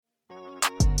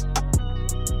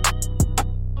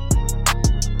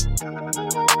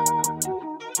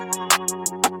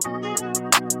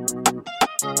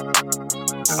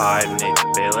I'm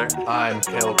Nathan Baylor. I'm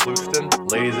Caleb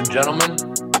Ploufton. Ladies and gentlemen,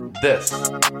 this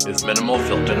is Minimal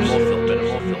Filter.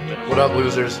 What up,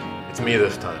 losers? It's me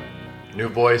this time. New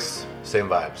voice, same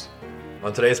vibes.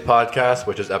 On today's podcast,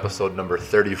 which is episode number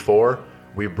 34,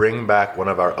 we bring back one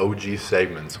of our OG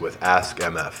segments with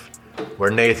ASK.MF,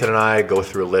 where Nathan and I go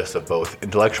through a list of both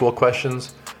intellectual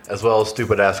questions as well as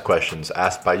stupid-ass questions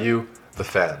asked by you, the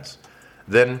fans.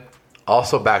 Then,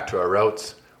 also back to our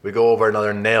routes, we go over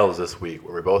another nails this week,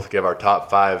 where we both give our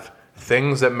top 5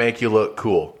 things that make you look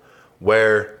cool,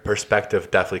 where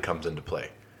perspective definitely comes into play.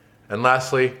 And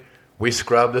lastly, we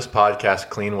scrub this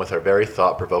podcast clean with our very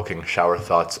thought-provoking shower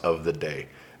thoughts of the day.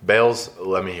 Bales,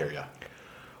 let me hear ya.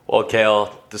 Well,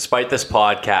 Kale, despite this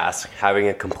podcast having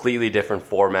a completely different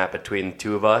format between the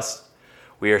two of us,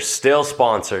 we are still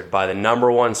sponsored by the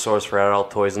number one source for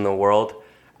adult toys in the world,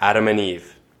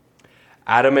 Adam&Eve.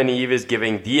 Adam&Eve is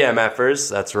giving the MFers,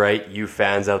 that's right, you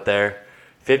fans out there,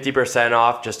 50%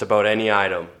 off just about any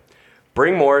item.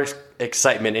 Bring more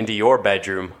excitement into your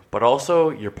bedroom, but also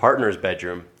your partner's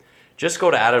bedroom. Just go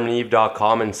to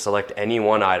adamandeve.com and select any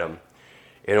one item.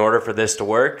 In order for this to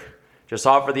work, just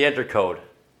offer the offer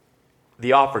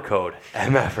code,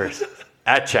 MFers,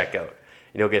 at checkout.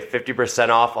 And you'll get 50%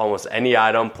 off almost any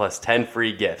item plus 10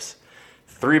 free gifts.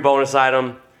 3 bonus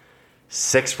item,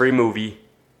 6 free movie,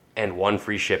 and 1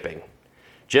 free shipping.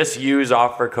 Just use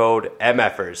offer code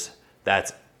MFers.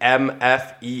 That's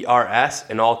MFERS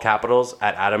in all capitals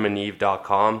at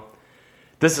adamandeve.com.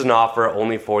 This is an offer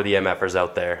only for the MFers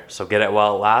out there. So get it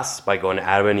while it lasts by going to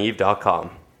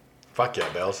adamandeve.com. Fuck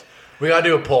yeah, Bales. We gotta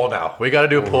do a poll now. We gotta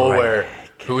do a poll where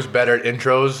who's better at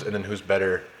intros and then who's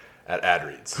better at ad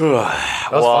reads. That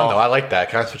was fun though. I like that.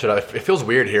 Kind of switch it up. It feels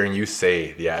weird hearing you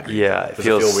say the ad read. Yeah, Does it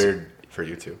feel weird for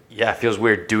you too? Yeah, it feels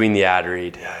weird doing the ad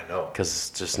read. Yeah, I know. Because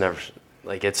it's just never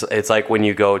like it's like when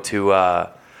you go to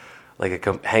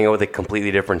hang out with a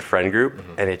completely different friend group,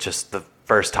 and it just the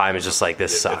first time is just like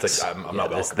this sucks. It's like I'm not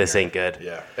welcome. This ain't good.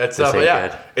 Yeah,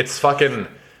 it's fucking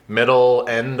middle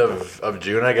end of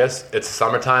June, I guess. It's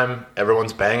summertime.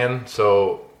 Everyone's banging,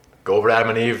 so go over to Adam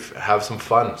and Eve, have some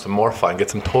fun, some more fun, get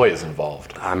some toys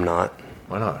involved. I'm not.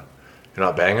 Why not? You're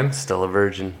not banging? Still a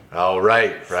virgin. Oh,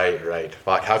 right.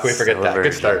 Fuck, how can we forget that?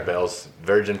 Good start, Bales.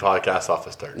 Virgin podcast off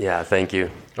the start. Yeah, thank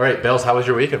you. All right, Bales, how was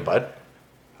your weekend, bud?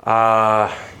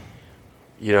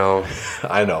 You know.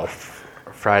 I know.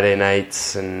 Friday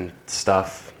nights and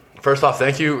stuff. First off,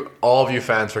 thank you, all of you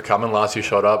fans, for coming. Lots of you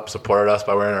showed up, supported us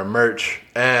by wearing our merch,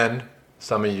 and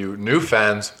some of you new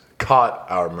fans caught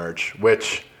our merch,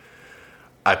 which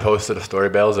I posted a story,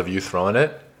 Bales, of you throwing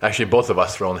it. Actually, both of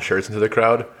us throwing the shirts into the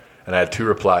crowd. And I had 2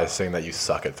 replies saying that you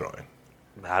suck at throwing.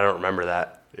 I don't remember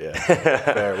that. Yeah.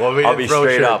 Fair. Well, I'll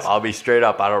be straight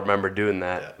up. I don't remember doing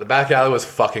that. Yeah. The back alley was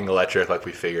fucking electric, like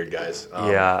we figured, guys.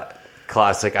 Yeah.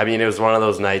 Classic. I mean, it was one of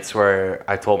those nights where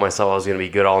I told myself I was going to be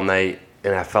good all night,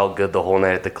 and I felt good the whole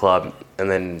night at the club. And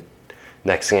then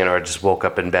next thing you know, I just woke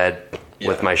up in bed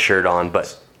with my shirt on,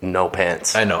 but no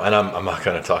pants. I know, and I'm not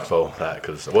going to talk about that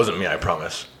because it wasn't me, I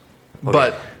promise. Okay.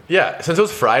 But, yeah, since it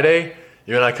was Friday,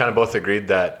 you and I kind of both agreed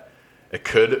that It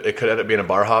could end up being a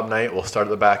bar hop night. We'll start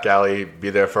at the back alley, be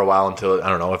there for a while until, I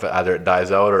don't know, if either it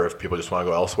dies out or if people just want to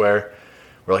go elsewhere.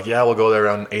 We're like, yeah, we'll go there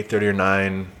around 8:30 or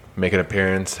 9, make an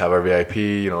appearance, have our VIP,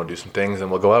 do some things, and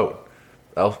we'll go out.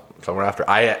 Well, somewhere after.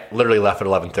 I literally left at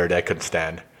 11:30. I couldn't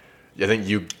stand. I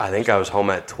think I was home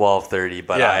at 12:30,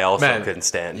 but I also couldn't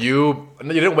stand. You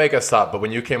didn't wake us up, but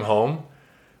when you came home,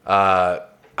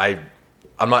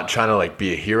 I'm not trying to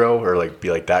be a hero or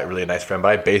be like that really nice friend,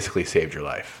 but I basically saved your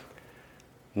life.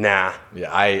 Nah.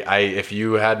 Yeah, if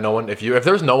you had no one, if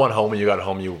there was no one home when you got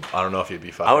home, I don't know if you'd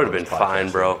be fine. I would have been fine,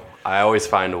 bro. I always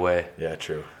find a way. Yeah,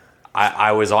 true.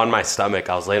 I was on my stomach.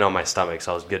 I was laying on my stomach,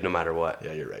 so I was good no matter what.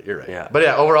 Yeah, you're right. Yeah. But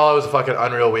yeah, overall, it was a fucking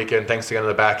unreal weekend. Thanks again to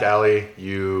the back alley.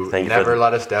 You never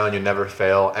let us down. You never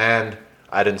fail. And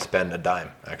I didn't spend a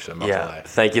dime, actually. I'm not gonna lie.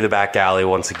 Thank you, the back alley,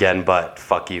 once again, but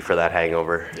fuck you for that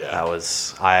hangover. Yeah. That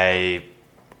was... I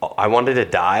wanted to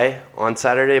die on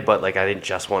Saturday, but I didn't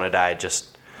just want to die.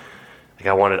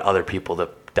 I wanted other people to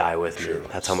die with me.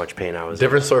 That's how much pain I was in.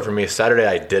 Different story for me. Saturday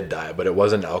I did die, but it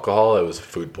wasn't alcohol. It was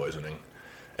food poisoning.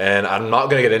 And I'm not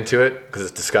going to get into it because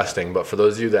it's disgusting. But for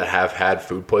those of you that have had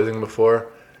food poisoning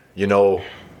before, you know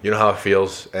how it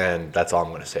feels. And that's all I'm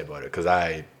going to say about it. Because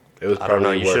it was probably I don't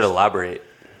know. You worse. should elaborate.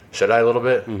 Should I a little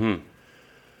bit? Mm-hmm.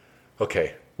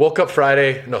 Okay. Woke up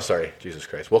Jesus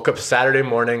Christ. Woke up Saturday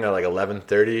morning at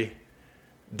 11:30.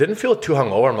 Didn't feel too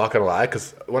hungover, I'm not going to lie,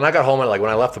 because when I got home, when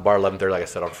I left the bar at 11:30, like I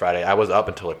said on Friday, I was up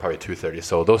until probably 2:30.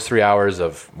 So those 3 hours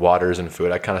of waters and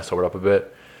food, I kind of sobered up a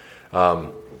bit.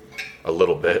 a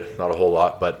little bit, not a whole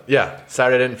lot. But yeah,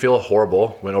 Saturday didn't feel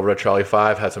horrible. Went over to Charlie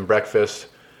 5, had some breakfast.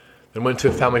 Then went to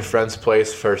a family friend's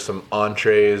place for some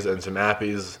entrees and some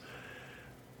appies.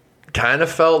 Kind of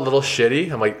felt a little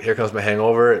shitty. I'm like, here comes my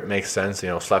hangover. It makes sense.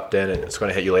 Slept in. It's going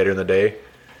to hit you later in the day.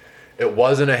 It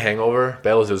wasn't a hangover.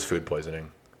 Bales, it was food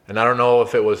poisoning. And I don't know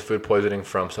if it was food poisoning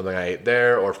from something I ate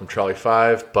there or from Charlie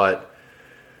 5, but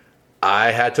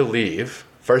I had to leave.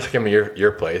 First, I came to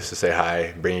your place to say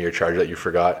hi, bring you your charger that you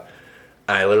forgot.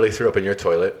 And I literally threw up in your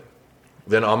toilet.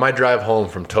 Then on my drive home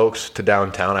from Tokes to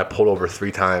downtown, I pulled over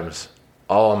 3 times,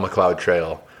 all on McLeod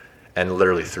Trail, and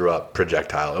literally threw up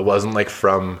projectile. It wasn't like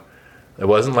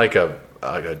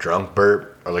a drunk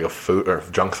burp or like a food or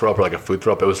drunk throw up or like a food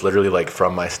throw up. It was literally like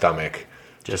from my stomach,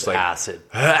 just like acid.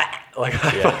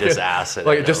 Just acid.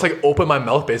 Like just like open my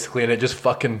mouth basically, and it just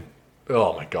fucking.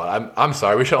 Oh my god! I'm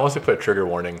sorry. We should honestly put a trigger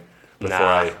warning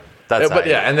before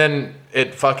and then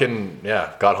it fucking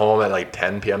got home at like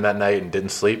 10 p.m. that night and didn't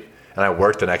sleep. And I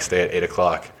worked the next day at 8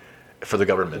 o'clock for the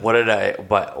government. What did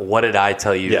I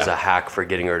tell you is a hack for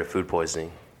getting rid of food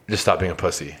poisoning? Just stop being a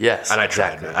pussy. Yes. And I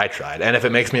tried, man. I tried. And if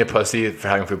it makes me a pussy for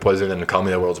having food poisoning, then call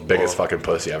me the world's biggest fucking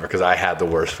pussy ever, because I had the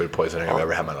worst food poisoning I've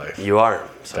ever had in my life. You are.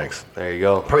 So thanks. There you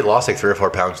go. Probably lost like 3 or 4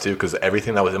 pounds too, because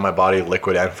everything that was in my body,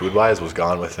 liquid and food-wise, was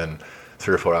gone within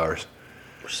 3 or 4 hours.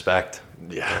 Respect.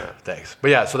 Yeah, thanks.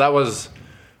 But yeah, so that was,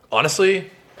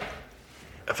 honestly,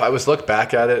 if I was to look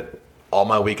back at it, all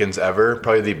my weekends ever,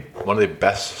 probably one of the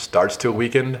best starts to a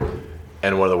weekend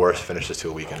and one of the worst finishes to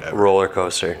a weekend ever. Roller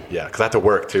coaster. Yeah, because I had to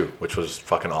work too, which was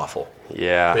fucking awful.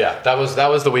 Yeah. But yeah, that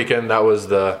was the weekend. That was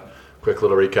the quick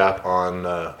little recap on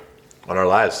our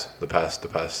lives the past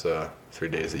 3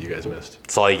 days that you guys missed.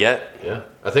 That's all you get. Yeah.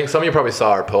 I think some of you probably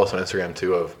saw our post on Instagram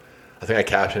too of, I think I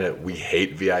captioned it, "We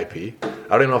hate VIP." I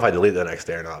don't even know if I deleted it the next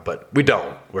day or not, but we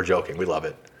don't. We're joking. We love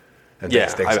it. And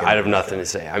I have nothing to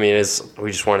say. I mean,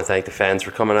 we just want to thank the fans for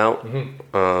coming out,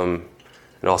 and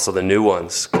also the new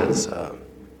ones, because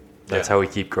that's how we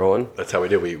keep growing. That's how we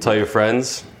do. We tell your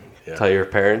friends, tell your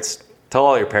parents, tell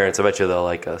all your parents. I bet you they'll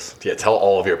like us. Yeah, tell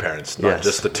all of your parents, not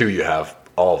just the 2 you have.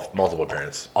 Multiple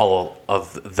parents. All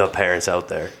of the parents out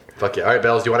there. Fuck yeah! All right,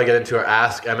 Bells. Do you want to get into our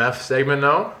ASK.MF segment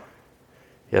now?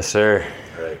 Yes, sir.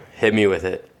 All right. Hit me with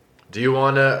it. Do you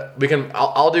want to?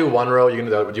 I'll do one row. You can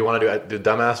do. Do you want to do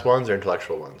dumbass ones or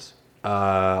intellectual ones?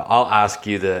 I'll ask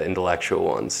you the intellectual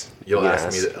ones. You'll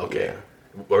ask me. Okay.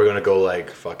 Yeah. We're gonna go like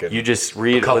fucking. You just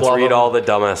read. Let's read all the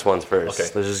dumbass ones first. Okay.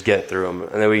 Let's just get through them,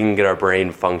 and then we can get our brain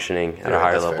functioning at a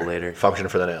higher level later. Function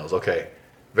for the nails. Okay.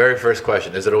 Very first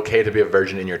question: is it okay to be a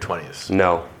virgin in your 20s?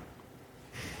 No.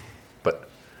 But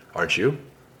aren't you?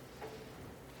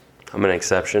 I'm an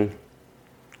exception.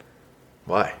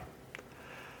 Why?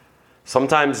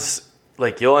 Sometimes,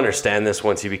 like, you'll understand this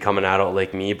once you become an adult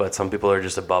like me, but some people are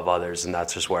just above others, and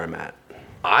that's just where I'm at.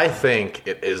 I think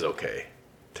it is okay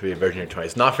to be a virgin in your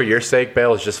 20s. Not for your sake,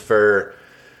 Bale. It's just for,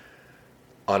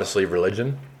 honestly,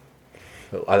 religion.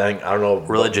 I don't know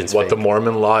what the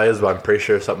Mormon law is, but I'm pretty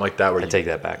sure something like that. Where I take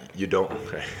that back. You don't.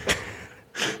 Okay.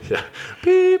 Yeah.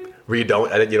 Beep. Where you don't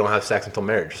have sex until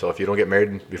marriage. So if you don't get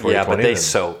married before you're 20, but they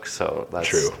soak, so that's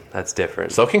true. That's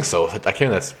different. Soaking I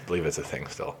can't believe it's a thing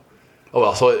still. Oh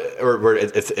well, so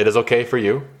it is okay for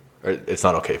you, or it's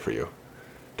not okay for you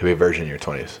to be a virgin in your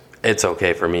 20s. It's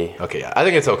okay for me. Okay, yeah, I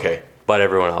think it's okay. But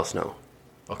everyone else, no.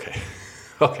 Okay,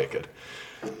 okay, good.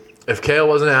 If Kale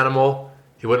was an animal,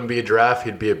 he wouldn't be a giraffe.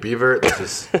 He'd be a beaver. This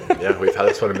is we've had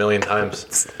this one a million times.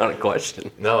 It's not a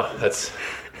question. No, that's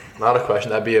not a question.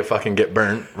 That'd be a fucking get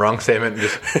burnt. Wrong statement.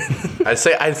 I'd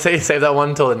say save that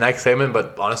one until the next statement.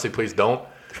 But honestly, please don't.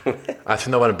 I've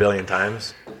seen that one a billion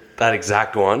times. That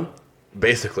exact one.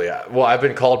 Basically, well, I've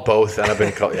been called both, and I've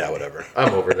been called, whatever.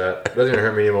 I'm over that. It doesn't even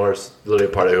hurt me anymore. It's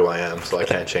literally a part of who I am, so I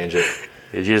can't change it.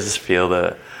 Did you just feel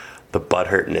the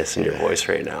butthurtness in your voice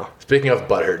right now? Speaking of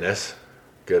butthurtness,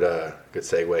 good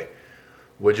segue.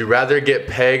 Would you rather get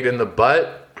pegged in the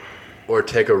butt or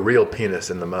take a real penis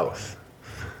in the mouth?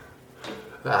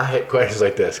 I hate questions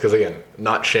like this, because again,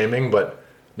 not shaming, but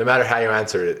no matter how you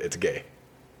answer it, it's gay.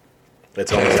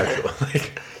 It's homosexual.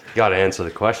 You got to answer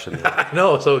the question. I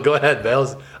know, so go ahead,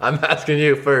 Bales. I'm asking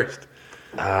you first.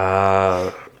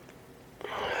 I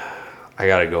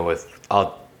gotta go with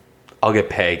I'll get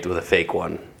pegged with a fake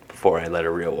one before I let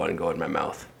a real one go in my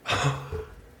mouth.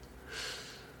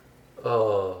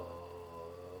 Oh,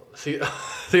 see,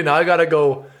 now I gotta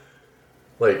go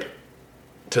like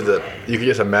to the. You can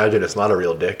just imagine it's not a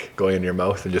real dick going in your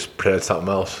mouth and just pretend it's something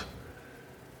else.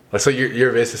 So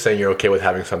you're basically saying you're okay with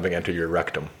having something enter your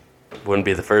rectum. Wouldn't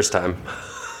be the first time.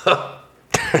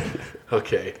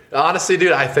 Okay. Honestly,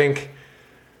 dude, I think...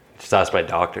 Just ask my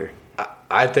doctor.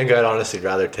 I think I'd honestly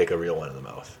rather take a real one in the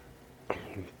mouth.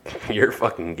 You're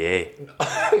fucking gay.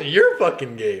 You're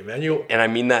fucking gay, man. And I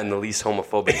mean that in the least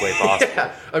homophobic way possible.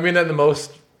 Yeah, I mean that in the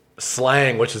most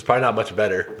slang, which is probably not much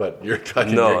better, but you're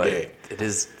gay. It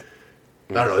is.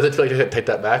 I don't know. Is it too late to take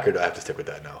that back, or do I have to stick with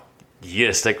that now? You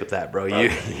gotta stick with that, bro. You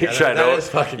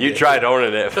tried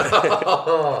owning it.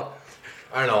 I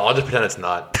don't know. I'll just pretend it's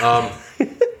not.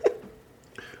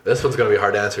 This one's gonna be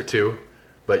hard to answer too,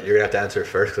 but you're gonna have to answer it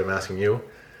first because I'm asking you.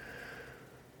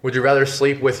 Would you rather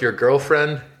sleep with your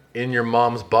girlfriend in your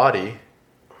mom's body,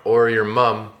 or your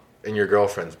mom in your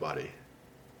girlfriend's body?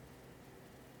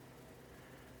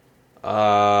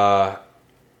 For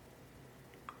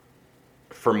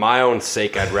my own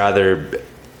sake, I'd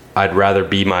rather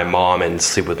be my mom and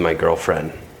sleep with my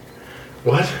girlfriend.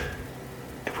 What?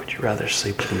 Would you rather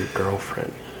sleep with your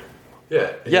girlfriend?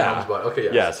 Yeah. Yeah. Your mom's body. Okay.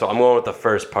 Yeah. Yeah. So I'm going with the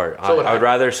first part. So I would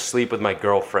rather sleep with my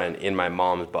girlfriend in my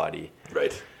mom's body.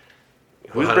 Right.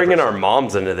 Who's 100%. bringing our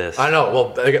moms into this? I know.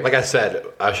 Well, like I said,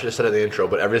 I should have said it in the intro,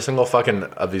 but every single fucking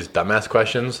of these dumbass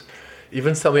questions,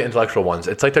 even some of the intellectual ones,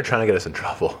 it's like they're trying to get us in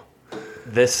trouble.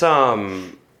 This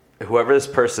whoever this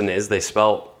person is, they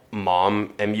spell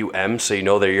mom M-U-M, so you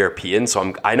know they're European.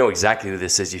 So I know exactly who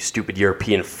this is. You stupid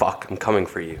European fuck! I'm coming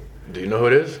for you. Do you know who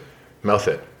it is? Mouth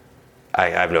it. I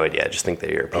have no idea. I just think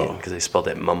they're European because they spelled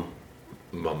it mum.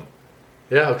 Mum.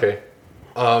 Yeah. Okay.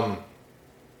 I'd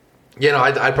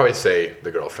probably say the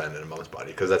girlfriend in a mom's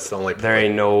body because that's the only. There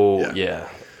ain't no. Yeah.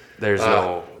 There's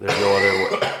no other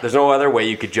way. There's no other way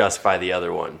you could justify the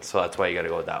other one. So that's why you got to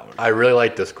go with that one. I really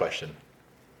like this question.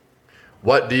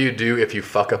 What do you do if you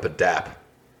fuck up a dap?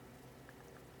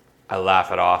 I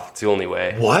laugh it off. It's the only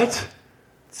way. What?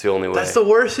 It's the only way. That's the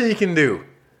worst thing you can do.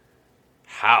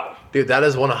 How? Dude, that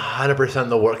is 100%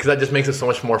 the worst because that just makes it so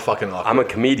much more fucking awkward. I'm a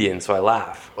comedian, so I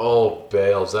laugh. Oh,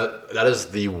 Bales, that is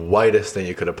the whitest thing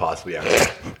you could have possibly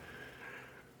asked.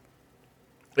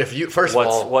 If you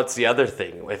what's the other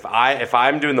thing? If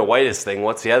I'm doing the whitest thing,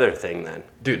 what's the other thing then?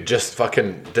 Dude, just fuck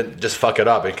it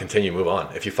up and continue, move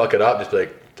on. If you fuck it up, just be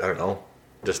like, I don't know,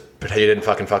 just pretend you didn't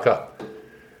fucking fuck up.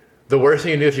 The worst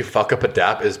thing you do if you fuck up a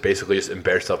dap is basically just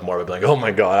embarrass yourself more by being like, oh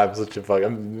my god, I'm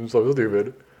so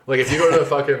stupid. Like if you go to the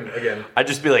fucking again, I'd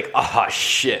just be like, oh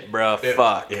shit, bro,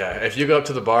 fuck. Yeah, if you go up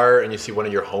to the bar and you see one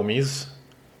of your homies,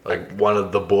 like one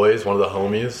of the boys, one of the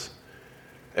homies,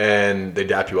 and they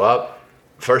dap you up.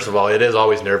 First of all, it is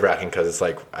always nerve-wracking because it's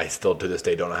like I still to this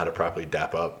day don't know how to properly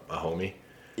dap up a homie.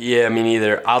 Yeah, me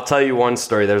neither. I'll tell you one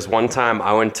story. There's one time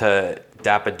I went to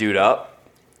dap a dude up,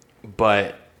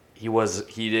 but he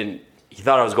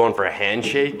thought I was going for a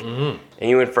handshake, and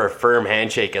he went for a firm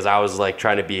handshake as I was like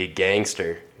trying to be a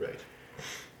gangster. Right.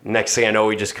 Next thing I know,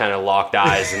 we just kind of locked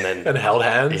eyes and then and held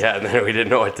hands. Yeah, and then we didn't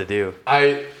know what to do.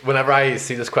 Whenever I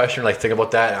see this question, like think about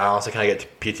that, I also kind of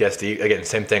get PTSD. Again,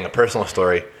 same thing, a personal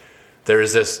story.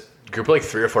 There's this group of like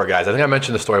 3 or 4 guys. I think I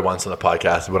mentioned the story once on the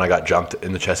podcast when I got jumped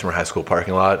in the Chestermere High School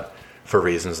parking lot for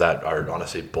reasons that are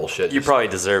honestly bullshit. You probably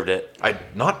deserved it.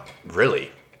 Not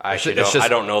really. I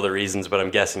don't know the reasons, but I'm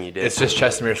guessing you did. It's just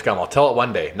Chestermere scum. I'll tell it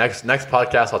one day. Next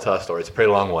podcast, I'll tell a story. It's a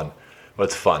pretty long one, but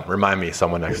it's fun. Remind me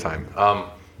someone next time.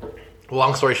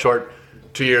 Long story short,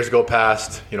 2 years go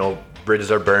past.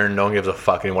 Bridges are burned. No one gives a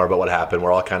fuck anymore about what happened.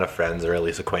 We're all kind of friends or at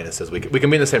least acquaintances. We can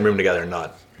be in the same room together and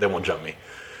not. They won't jump me.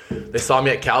 They saw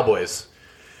me at Cowboys,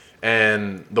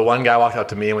 and the one guy walked up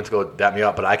to me and went to go dap me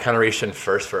up, but I kind of reached in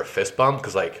first for a fist bump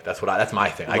because like that's my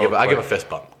thing. I give a fist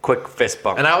bump, quick fist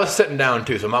bump, and I was sitting down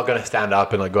too, so I'm not gonna stand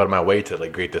up and like go out of my way to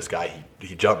like greet this guy.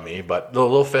 He jumped me, but the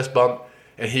little fist bump,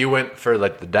 and he went for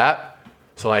like the dap,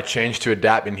 so I changed to a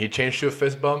dap, and he changed to a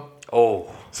fist bump. Oh.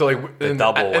 So like the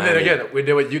double whammy. And then again, we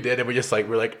did what you did, and we're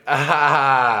like,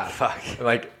 ah, fuck, and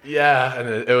like yeah, and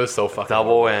it was so fucking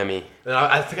double whammy. And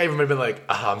I think I even might have been like,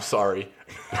 I'm sorry.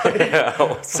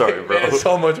 Sorry, bro. It's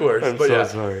so much worse. I'm so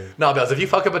sorry. No, because if you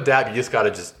fuck up a dab, you just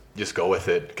gotta just go with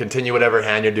it. Continue whatever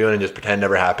hand you're doing and just pretend it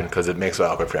never happened because it makes it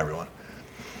awkward for everyone.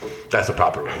 That's the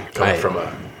proper way. Coming from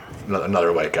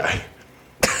another white guy.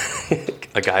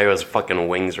 A guy who has fucking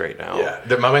wings right now.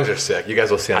 Yeah, my wings are sick. You guys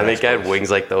will see. I think I had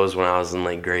wings like those when I was in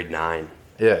like grade 9.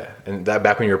 Yeah, and that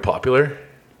back when you were popular,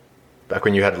 back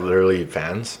when you had literally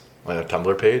fans on a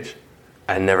Tumblr page.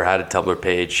 I never had a Tumblr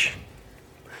page.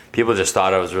 People just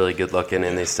thought I was really good looking,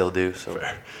 and they still do. So,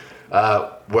 fair.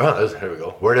 Here we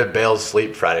go. Where did Bales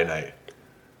sleep Friday night?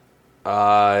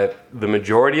 The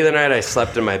majority of the night I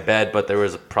slept in my bed, but there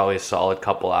was probably a solid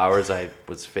couple hours I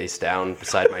was face down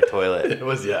beside my toilet. It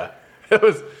was.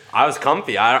 I was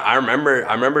comfy. I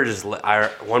remember just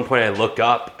at one point I looked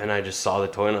up and I just saw the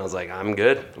toilet and I was like, I'm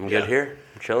good. I'm good here.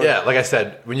 chilling. Yeah, like I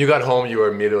said, when you got home, you were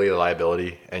immediately a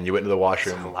liability, and you went into the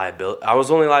washroom. Liability. I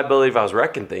was only liability if I was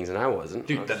wrecking things, and I wasn't.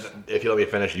 Dude, if you let me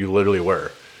finish, you literally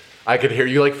were. I could hear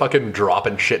you like fucking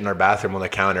dropping shit in our bathroom on the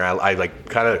counter. I like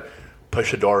kind of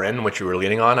push the door in, which you were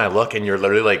leaning on. I look, and you're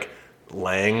literally like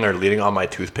laying or leaning on my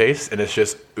toothpaste, and it's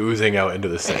just oozing out into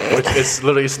the sink, which is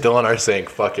literally still in our sink.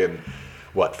 Fucking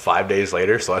what? 5 days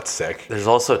later, so that's sick. There's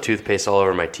also toothpaste all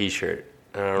over my T-shirt.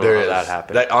 I don't know how that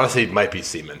happened. That honestly might be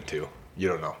semen too. You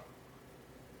don't know.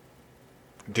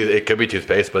 Dude, it could be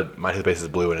toothpaste, but my toothpaste is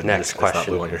blue and it's not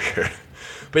blue on your shirt.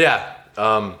 But yeah,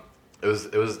 it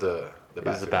was the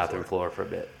bathroom floor for a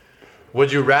bit.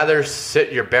 Would you rather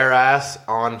sit your bare ass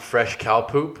on fresh cow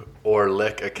poop or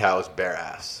lick a cow's bare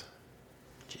ass?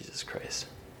 Jesus Christ.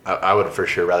 I would for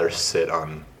sure rather sit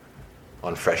on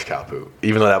fresh cow poop,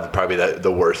 even though that would probably be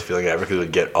the worst feeling ever because it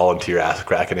would get all into your ass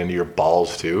crack and into your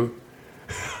balls too.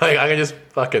 Like I can just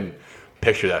fucking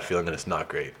picture that feeling and it's not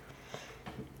great.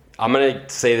 I'm going to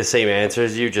say the same answer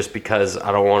as you just because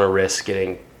I don't want to risk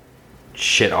getting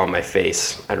shit on my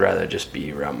face. I'd rather just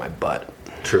be around my butt.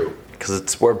 True. Because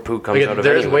it's where poop comes out of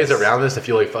There's anyways. ways around this if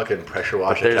you like fucking pressure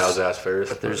wash a cow's ass first.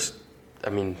 But there's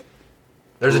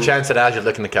a chance that as you're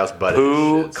licking the cow's butt,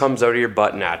 poo comes out of your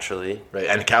butt naturally. Right,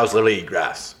 and cows literally eat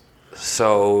grass.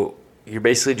 So you're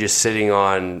basically just sitting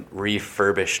on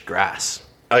refurbished grass.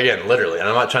 Again, literally. And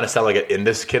I'm not trying to sound like an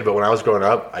Indus kid, but when I was growing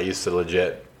up, I used to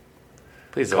legit...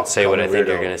 Please don't say what I think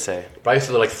you're going to say. But I used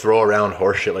to like throw around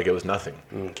horse shit like it was nothing.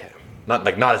 Okay. Not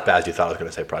as bad as you thought I was going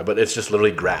to say probably, but it's just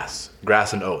literally grass.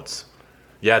 Grass and oats.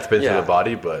 Yeah, it's been through the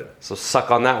body, but... So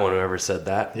suck on that one, whoever said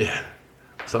that. Yeah.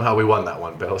 Somehow we won that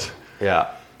one, Bills.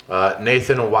 Yeah.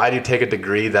 Nathan, why do you take a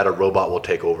degree that a robot will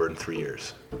take over in 3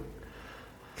 years?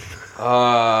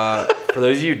 For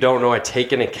those of you who don't know, I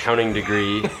take an accounting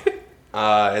degree.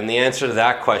 And the answer to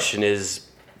that question is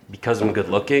because I'm good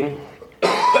looking,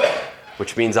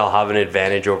 which means I'll have an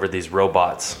advantage over these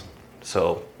robots.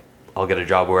 So I'll get a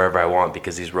job wherever I want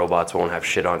because these robots won't have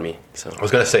shit on me. So I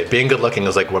was going to say, being good looking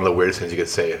is like one of the weirdest things you could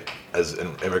say as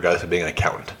in regards to being an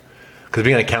accountant. Because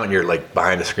being an accountant, you're like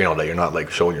behind a screen all day. You're not like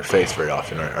showing your face very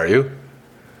often, are you?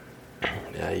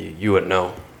 Yeah, you wouldn't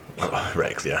know. Oh,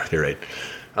 right, yeah, you're right.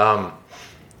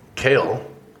 Kale,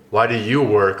 why do you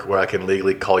work where I can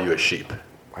legally call you a sheep?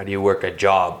 Why do you work a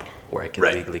job where I can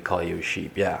legally call you a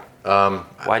sheep? Yeah.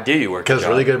 Why do you work? Because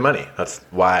really good money. That's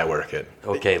why I work it.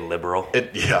 Okay, liberal.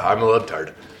 Yeah, I'm a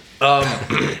libtard.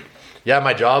 Yeah,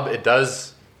 my job it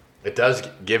does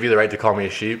give you the right to call me a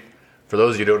sheep. For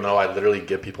those of you who don't know, I literally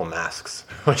give people masks,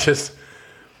 which is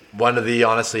one of the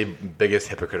honestly biggest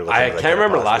hypocritical things. I can't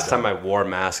remember the last time I wore a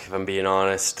mask. If I'm being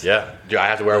honest. Yeah, I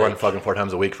have to wear one fucking 4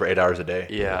 times a week for 8 hours a day.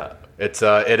 Yeah, it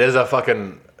is a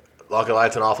fucking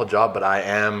it's an awful job, but I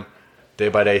am day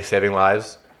by day saving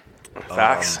lives.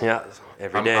 Facts. Yeah,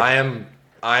 every day.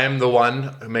 I am the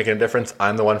one making a difference.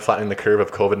 I'm the one flattening the curve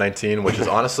of COVID-19, which is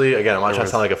honestly, again, I'm not trying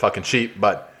to sound like a fucking sheep,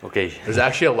 but there's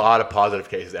actually a lot of positive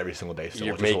cases every single day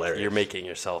still, which is hilarious. You're making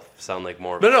yourself sound like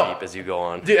more of a sheep as you go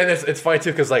on. Dude, and it's funny too,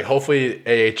 because like hopefully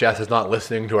AHS is not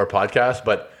listening to our podcast,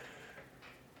 but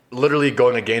literally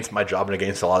going against my job and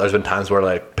against the law, there's been times where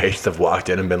like patients have walked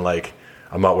in and been like,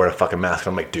 I'm not wearing a fucking mask.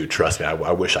 I'm like, dude, trust me,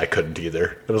 I wish I couldn't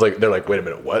either. It was like, they're like, wait a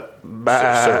minute, what?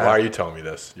 Sir, why are you telling me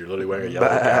this? You're literally wearing a yellow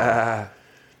gown.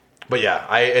 But yeah,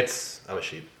 I'm a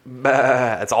sheep.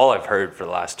 That's all I've heard for the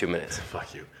last 2 minutes.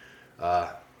 Fuck you.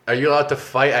 Are you allowed to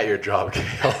fight at your job, Kale?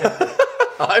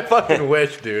 I fucking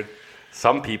wish, dude.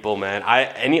 Some people, man.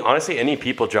 Honestly, any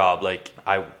people job.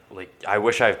 I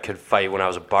wish I could fight when I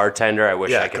was a bartender. I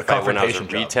wish I could fight when I was a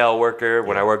retail worker.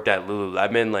 When I worked at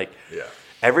Lululemon,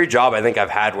 every job I think I've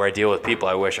had where I deal with people,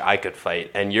 I wish I could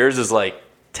fight. And yours is like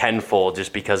tenfold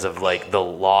just because of like the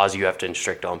laws you have to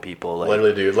instruct on people.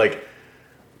 Literally, dude. Like.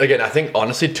 Again, I think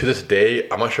honestly to this day,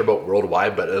 I'm not sure about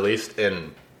worldwide, but at least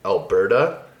in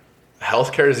Alberta,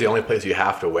 healthcare is the only place you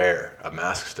have to wear a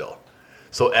mask still.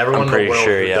 So everyone in the world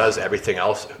who does everything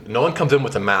else, no one comes in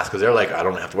with a mask because they're like, I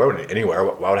don't have to wear one anywhere.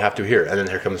 Why would I have to here? And then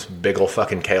here comes big old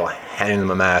fucking Kale handing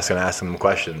them a mask and asking them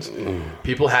questions.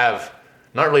 People have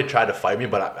not really tried to fight me,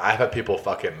 but I've had people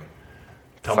fucking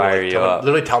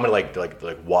literally tell me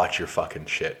to watch your fucking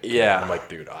shit. Yeah. And I'm like,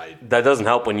 dude, that doesn't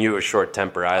help when you have a short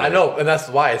temper either. I know, and that's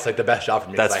why it's like the best job for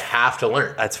me. Because I have to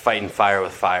learn. That's fighting fire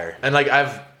with fire. And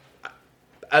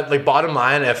like bottom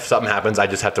line, if something happens, I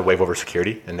just have to wave over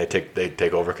security, and they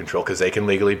take over control because they can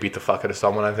legally beat the fuck out of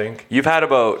someone. I think you've had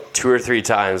about 2 or 3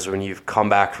 times when you've come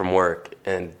back from work,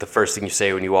 and the first thing you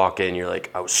say when you walk in, you're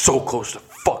like, I was so close to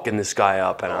fucking this guy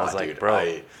up, and I was like, dude,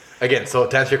 bro. Again, so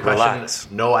to answer your question,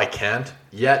 relax. No, I can't.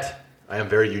 Yet, I am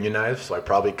very unionized, so I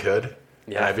probably could.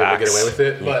 Yeah, I'd be able to get away with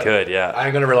it. You could, yeah. I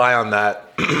ain't going to rely on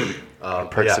that.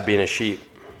 Perks of being a sheep.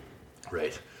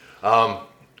 Right.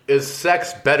 Is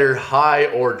sex better high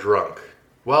or drunk?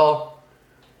 Well,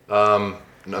 I'm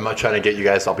not trying to get you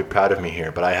guys all be proud of me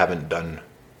here, but I haven't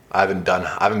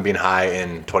been high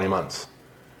in 20 months.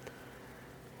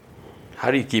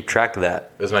 How do you keep track of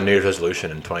that? It was my New Year's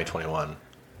resolution in 2021.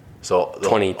 So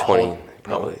 2020,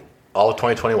 probably. All of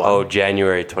 2021. Oh,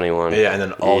 January 21. Yeah, and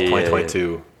then all of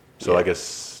 2022. So I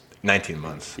guess 19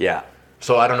 months. Yeah.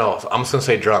 So I don't know. So I'm just gonna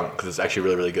say drunk because it's actually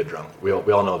really, really good drunk. We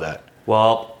all know that.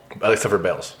 Well, except for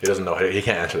Bales, he doesn't know. He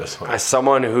can't answer this one. As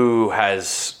someone who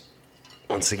has,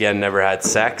 once again, never had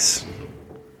sex,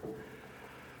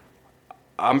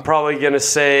 I'm probably gonna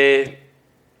say,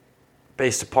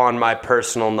 based upon my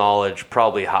personal knowledge,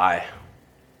 probably high.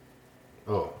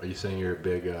 Oh, are you saying you're a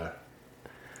big...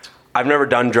 I've never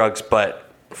done drugs,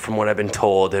 but from what I've been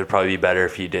told, it would probably be better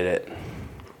if you did it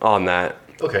on that.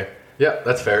 Okay. Yeah,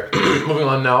 that's fair. Moving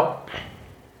on now.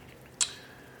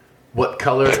 What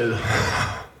color is...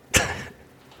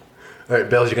 All right,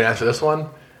 Bales, you can answer this one.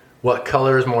 What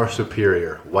color is more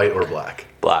superior, white or black?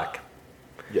 Black.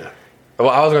 Yeah. Well,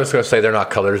 I was just going to say they're not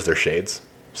colors, they're shades.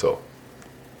 So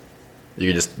you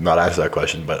can just not answer that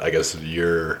question, but I guess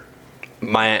you're...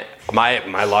 My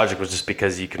logic was just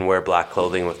because you can wear black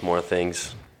clothing with more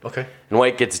things. Okay. And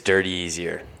white gets dirty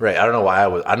easier. Right. I don't know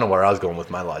where I was going with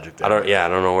my logic there. I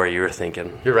don't know where you were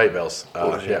thinking. You're right, Bales.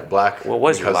 Yeah, black. What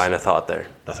was your line of thought there?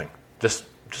 Nothing. Just.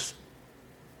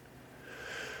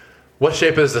 What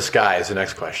shape is the sky is the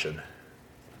next question.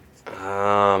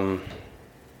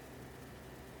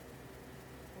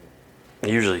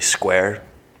 Usually square.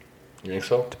 You think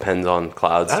so? Depends on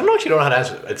clouds. I don't know if you don't know how to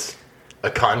answer it. It's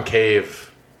a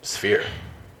concave sphere.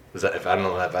 Is that, if I don't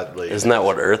know that really... Isn't that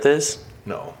what Earth is?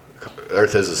 No.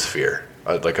 Earth is a sphere.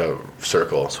 Like a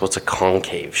circle. So what's a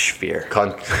concave sphere?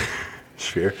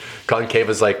 Sphere? Concave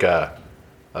is like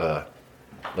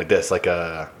like this, like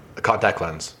a contact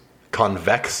lens.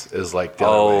 Convex is like the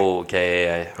other way.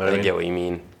 Okay. I get what you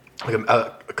mean. Like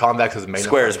a convex is magnifying.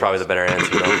 Square is probably the better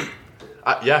answer, though.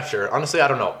 Yeah, sure. Honestly, I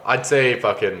don't know. I'd say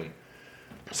fucking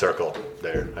circle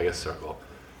there. I guess circle.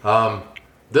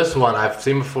 This one I've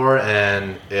seen before,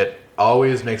 and it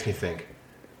always makes me think,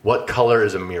 what color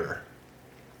is a mirror?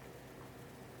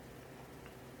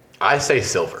 I say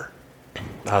silver.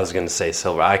 I was going to say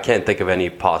silver. I can't think of any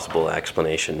possible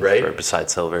explanation for it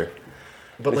besides silver.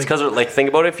 But it's because, think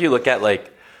about it. If you look at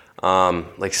like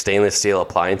stainless steel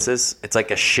appliances, it's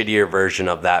like a shittier version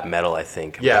of that metal, I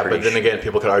think. Yeah, but then again,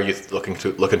 people could argue look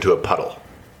into a puddle,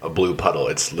 a blue puddle.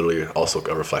 It's literally also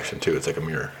a reflection too. It's like a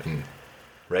mirror,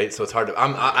 right? So it's hard to.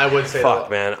 I would say.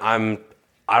 Fuck, man.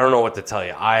 I don't know what to tell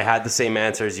you. I had the same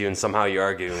answer as you, and somehow you're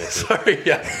arguing with me.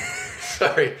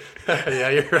 Sorry. Yeah,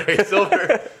 you're right.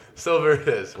 Silver it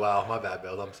is. Wow, my bad,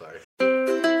 Bill. I'm sorry.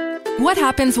 What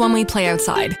happens when we play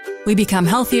outside? We become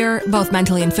healthier, both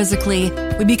mentally and physically.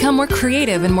 We become more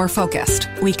creative and more focused.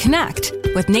 We connect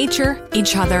with nature,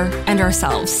 each other, and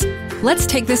ourselves. Let's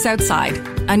Take This Outside,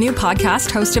 a new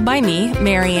podcast hosted by me,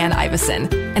 Marianne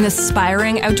Iveson, an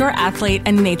aspiring outdoor athlete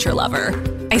and nature lover.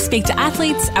 I speak to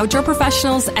athletes, outdoor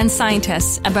professionals, and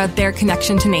scientists about their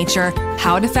connection to nature,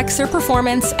 how it affects their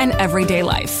performance, and everyday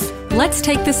life. Let's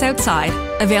Take This Outside,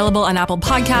 available on Apple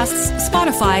Podcasts,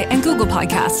 Spotify, and Google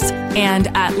Podcasts, and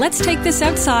at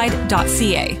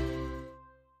letstakethisoutside.ca.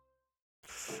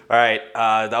 All right,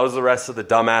 that was the rest of the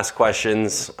dumbass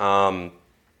questions. Some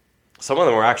of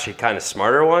them were actually kind of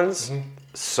smarter ones,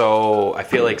 so I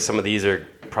feel like some of these are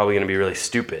probably going to be really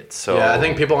stupid. So yeah, I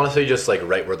think people honestly just like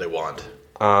write where they want.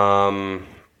 All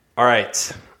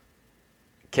right,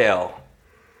 Kale.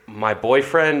 My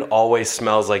boyfriend always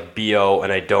smells like BO,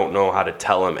 and I don't know how to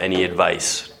tell him. Any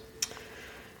advice?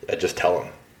 Yeah, just tell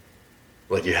him.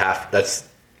 Like you have. That's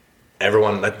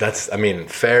everyone. That's. I mean,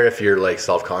 fair if you're like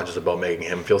self-conscious about making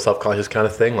him feel self-conscious, kind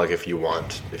of thing. Like if you don't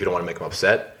want to make him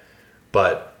upset,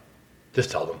 but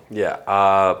just tell them. Yeah.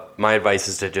 My advice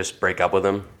is to just break up with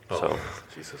him. So,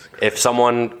 Jesus Christ. If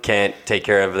someone can't take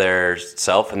care of their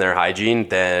self and their hygiene,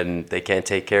 then they can't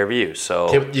take care of you. So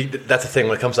that's the thing.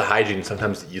 When it comes to hygiene,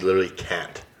 sometimes you literally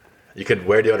can't. You could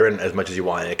wear deodorant as much as you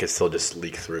want, and it could still just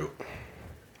leak through.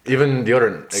 Even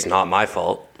deodorant. It's not my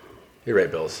fault. You're right,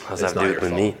 Bills. How does that have to do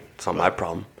with me? It's not my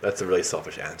problem. That's a really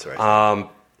selfish answer.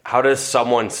 How does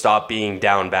someone stop being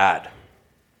down bad?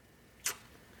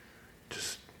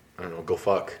 Just, I don't know, go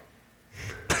fuck.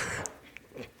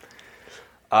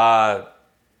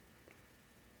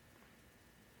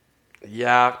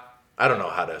 Yeah. I don't know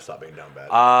how to stop being down bad.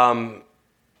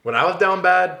 When I was down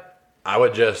bad, I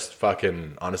would just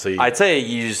fucking, honestly... I'd say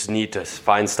you just need to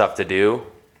find stuff to do,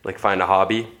 like find a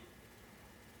hobby.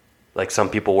 Like some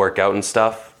people work out and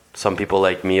stuff. Some people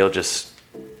like me will just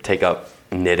take up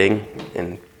knitting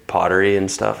and pottery and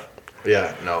stuff.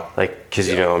 Yeah, no. Like, because,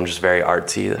 you know, I'm just very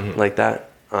artsy like that.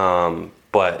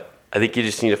 But I think you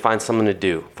just need to find something to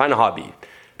do. Find a hobby.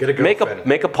 Get a girlfriend.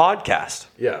 Make a podcast.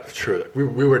 Yeah, true. We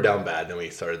were down bad when we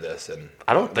started this. And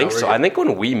I don't think so. I think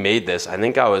when we made this, I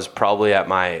think I was probably at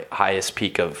my highest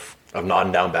peak of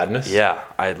non-down badness? Yeah,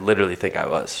 I literally think I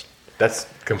was. That's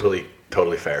completely,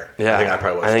 totally fair. Yeah. I think I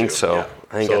probably was I think too. so. Yeah.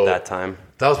 I think at that time.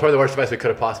 That was probably the worst advice we could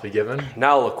have possibly given.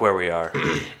 Now look where we are.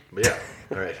 But yeah,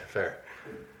 all right, fair.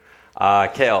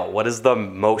 Kale, what is the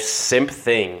most simp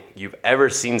thing you've ever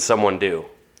seen someone do?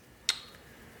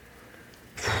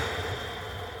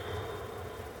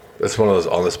 That's one of those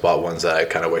on-the-spot ones that I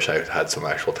kind of wish I had some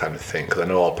actual time to think, because I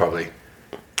know I'll probably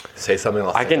say something.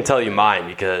 I can tell you mine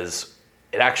because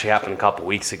it actually happened a couple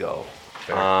weeks ago.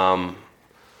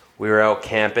 We were out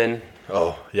camping.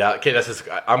 Oh, yeah. Okay,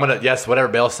 I'm going to, yes, whatever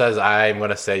Bale says, I'm going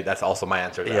to say that's also my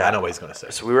answer. Yeah. I know what he's going to say.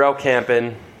 So we were out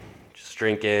camping, just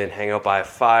drinking, hanging out by a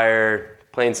fire,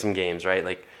 playing some games, right?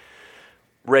 Like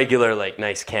regular, like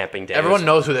nice camping day. Everyone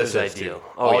knows who this is. Ideal. Too.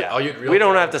 Oh, yeah. We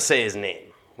don't have to say his name.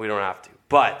 We don't have to.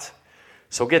 But,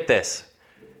 so get this.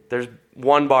 There's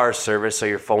one bar service, so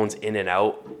your phone's in and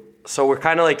out. So we're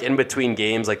kind of like in between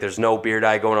games. Like there's no beer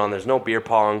die going on. There's no beer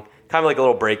pong. Kind of like a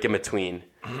little break in between.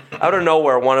 Out of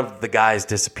nowhere, one of the guys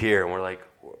disappear, and we're like,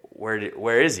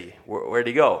 where is he? Where'd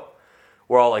he go?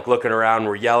 We're all like looking around.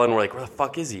 We're yelling. We're like, where the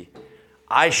fuck is he?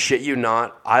 I shit you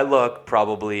not. I look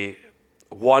probably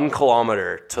 1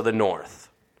 kilometer to the north.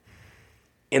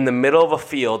 In the middle of a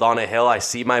field on a hill, I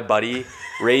see my buddy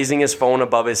raising his phone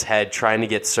above his head trying to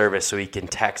get service so he can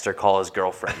text or call his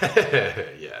girlfriend.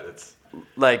 Yeah, that's...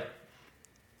 Like,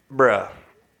 bruh.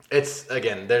 It's,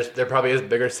 again, there probably is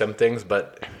bigger simp things,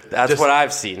 but... That's what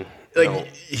I've seen. Like,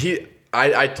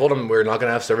 I told him we're not going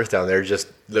to have service down there. Just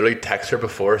literally text her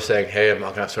before saying, hey, I'm not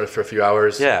going to have service for a few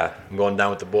hours. Yeah. I'm going down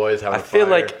with the boys, having I feel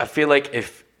like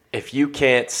if you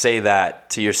can't say that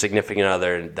to your significant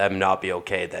other and them not be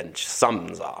okay, then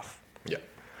something's off. Yeah.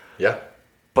 Yeah.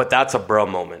 But that's a bro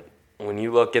moment. When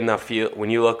you look in the field, when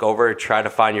you look over, try to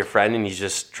find your friend, and he's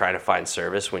just trying to find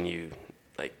service. When you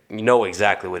know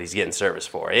exactly what he's getting service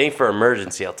for. It ain't for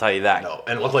emergency, I'll tell you that. No,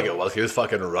 and it looked like it was. He was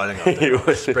fucking running up there, he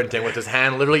was sprinting with his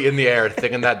hand literally in the air,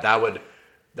 thinking that would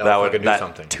fucking do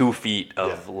something. 2 feet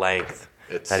of length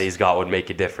that he's got would make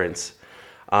a difference.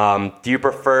 Do you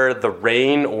prefer the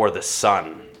rain or the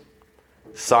sun?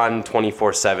 Sun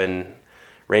 24/7.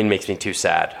 Rain makes me too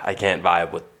sad. I can't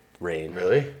vibe with rain.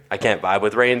 Really? I can't vibe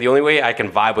with rain. The only way I can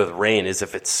vibe with rain is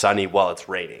if it's sunny while it's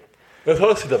raining. That's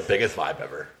honestly the biggest vibe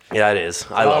ever. Yeah, it is.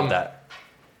 I love that.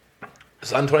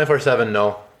 Sun 24/7,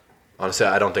 no. Honestly,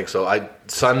 I don't think so.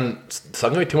 Sun's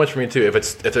gonna be too much for me too.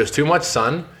 If there's too much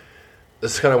sun,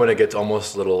 this is kind of when it gets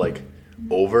almost a little like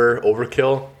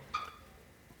overkill.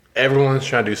 Everyone's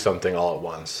trying to do something all at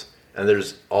once, and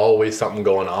there's always something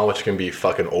going on, which can be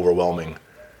fucking overwhelming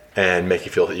and make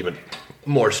you feel even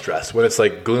more stressed. When it's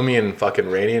like gloomy and fucking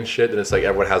rainy and shit, then it's like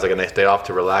everyone has like a nice day off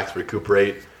to relax,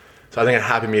 recuperate. So I think a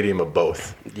happy medium of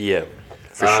both. Yeah,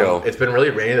 for sure. It's been really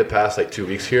rainy the past like 2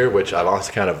 weeks here, which I've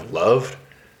honestly kind of loved,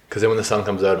 because then when the sun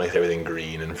comes out, it makes everything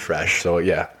green and fresh. So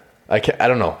yeah, I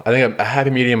don't know. I think a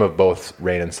happy medium of both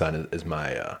rain and sun is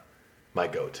my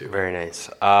go-to. Very nice.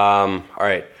 All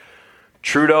right.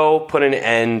 Trudeau put an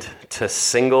end to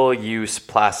single-use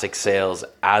plastic sales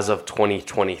as of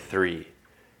 2023.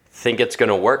 Think it's going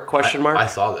to work? Question mark. I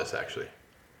saw this actually.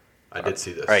 I did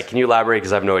see this. All right, can you elaborate?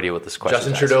 Because I have no idea what this question is.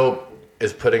 Justin Trudeau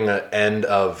is putting an end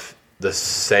of the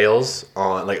sales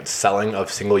on, like, selling of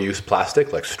single-use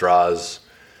plastic, like straws.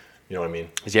 You know what I mean?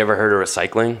 Has you ever heard of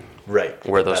recycling? Right.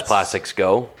 Where those plastics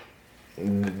go?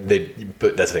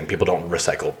 But that's the thing. People don't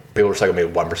recycle. People recycle maybe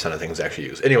 1% of things they actually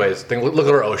use. Anyways, look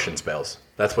at our oceans, Bales.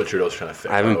 That's what Trudeau's trying to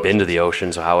fix. I haven't been to the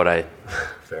ocean, so how would I?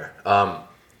 Fair. I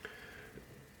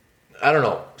don't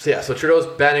know. So yeah, so Trudeau's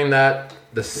banning that.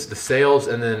 The sales,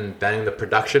 and then banning the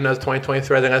production as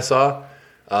 2023, I think I saw.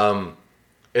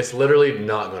 It's literally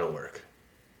not going to work.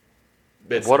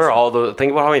 Think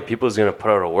about how many people is going to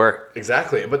put out of work.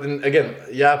 Exactly. But then again,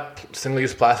 yeah,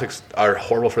 single-use plastics are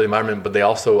horrible for the environment, but they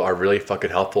also are really fucking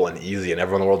helpful and easy, and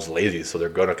everyone in the world's lazy, so they're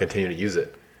going to continue to use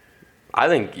it. I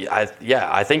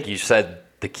think you said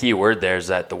the key word there is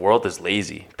that the world is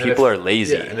lazy. People are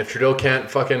lazy. Yeah, and if Trudeau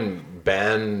can't fucking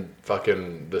ban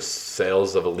fucking the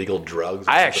sales of illegal drugs.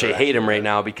 I actually hate him right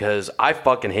now because I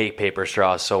fucking hate paper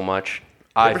straws so much.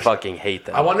 I fucking hate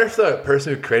them. I wonder if the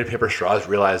person who created paper straws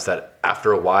realized that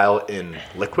after a while in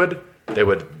liquid, they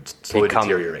would slowly become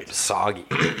deteriorate. soggy.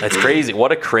 That's crazy.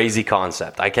 What a crazy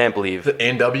concept. I can't believe. The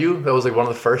A&W, that was like one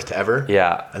of the first ever.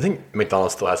 Yeah. I think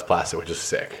McDonald's still has plastic, which is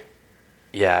sick.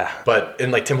 Yeah. But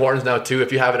in like Tim Hortons now too,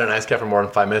 if you have it in an ice cap for more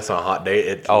than 5 minutes on a hot day,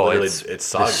 it's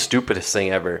soggy. The stupidest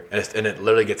thing ever. And it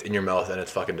literally gets in your mouth and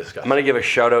it's fucking disgusting. I'm going to give a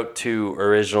shout out to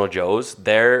Original Joe's.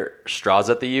 Their straws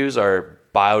that they use are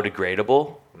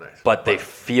biodegradable, but they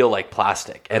feel like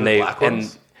plastic. And they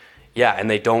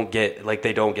don't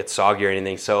get soggy or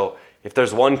anything. So if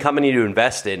there's one company to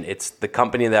invest in, it's the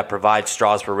company that provides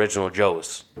straws for Original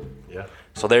Joe's. Yeah.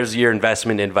 So there's your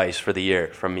investment advice for the year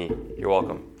from me. You're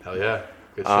welcome. Hell yeah.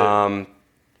 Good shit.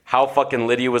 How fucking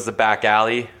litty was the back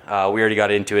alley? We already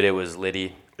got into it. It was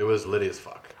litty. It was litty as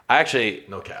fuck.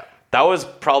 No cap. That was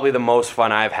probably the most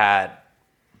fun I've had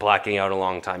blacking out in a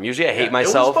long time. Usually I hate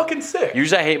myself. It was fucking sick.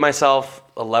 Usually I hate myself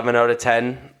 11 out of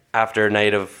 10 after a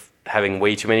night of having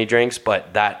way too many drinks,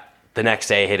 but the next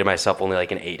day I hated myself only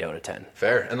like an 8 out of 10.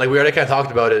 Fair. And like we already kind of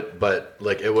talked about it, but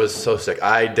like it was so sick.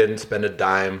 I didn't spend a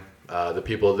dime. The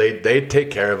people, they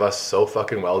take care of us so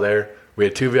fucking well there. We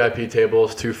had 2 VIP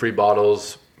tables, 2 free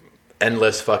bottles,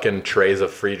 endless fucking trays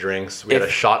of free drinks. We had a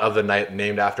shot of the night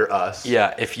named after us.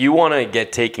 Yeah, if you want to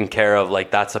get taken care of,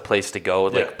 like that's a place to go.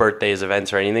 Like birthdays,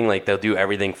 events, or anything, like they'll do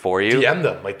everything for you. DM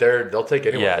them, like they'll take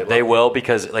anyone. Yeah, they will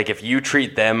because like if you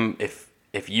treat them,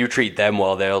 if you treat them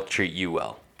well, they'll treat you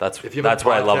well. That's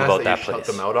what I love about that place. Shut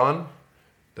them out on.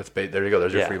 There you go.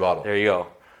 There's your free bottle. There you go.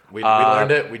 We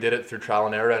learned it. We did it through trial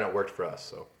and error, and it worked for us.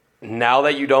 So now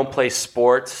that you don't play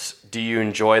sports, do you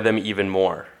enjoy them even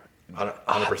more? 100%.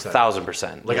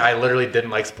 1,000%. Like I literally didn't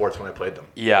like sports when I played them.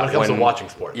 Yeah, when it comes to watching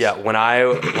sports. Yeah, when I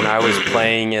was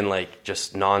playing and like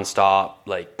just nonstop,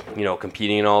 like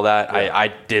competing and all that, I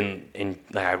didn't.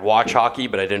 I'd watch hockey,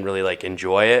 but I didn't really like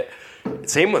enjoy it.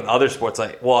 Same with other sports.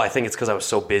 I think it's because I was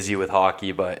so busy with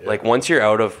hockey. But like once you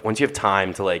have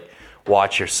time to like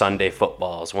watch your Sunday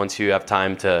footballs, once you have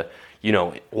time to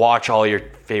watch all your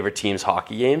favorite teams'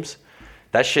 hockey games,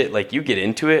 that shit, like you get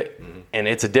into it and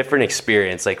it's a different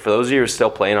experience. Like for those of you who are still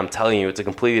playing, I'm telling you, it's a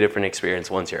completely different experience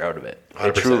once you're out of it. 100%.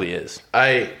 It truly is.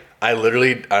 I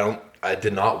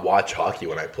did not watch hockey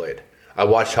when I played. I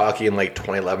watched hockey in like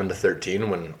 2011 to 13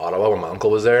 when my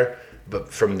uncle was there. But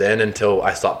from then until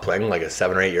I stopped playing, like a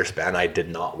 7 or 8 year span, I did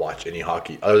not watch any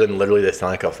hockey other than literally the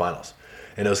Stanley Cup Finals.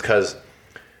 And it was because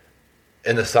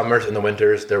in the summers and the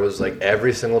winters, there was like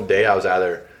every single day I was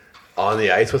either on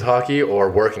the ice with hockey or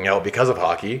working out because of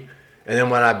hockey. And then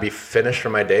when I'd be finished for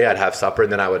my day, I'd have supper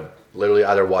and then I would literally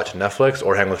either watch Netflix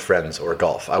or hang with friends or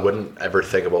golf. I wouldn't ever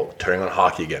think about turning on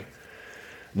hockey again.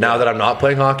 Now that I'm not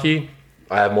playing hockey,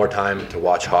 I have more time to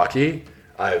watch hockey.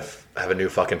 I have a new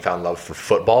fucking found love for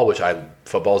football, having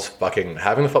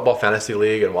the football fantasy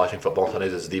league and watching football on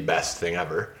Sundays is the best thing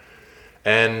ever.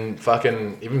 And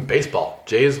fucking even baseball.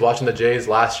 Watching the Jays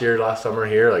last summer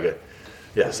here,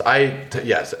 yes, I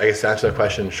guess to answer that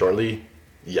question shortly,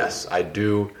 yes, I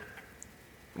do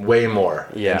way more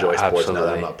enjoy sports absolutely. Now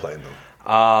that I'm not playing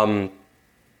them.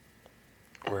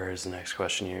 Where is the next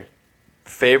question here?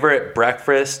 Favorite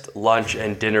breakfast, lunch,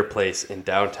 and dinner place in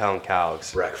downtown Calgary?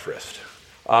 Breakfast.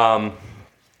 All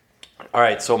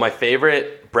right, so my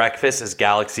favorite breakfast is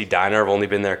Galaxy Diner. I've only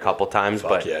been there a couple times,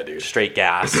 but yeah, dude. Straight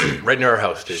gas. Right near our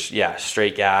house, dude. Yeah,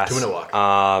 straight gas. 2-minute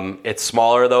walk. It's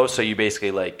smaller though, so you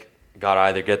basically like gotta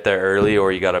either get there early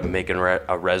or you gotta make a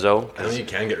rezo. I know you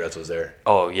can get rezos there.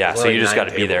 Oh yeah, so you just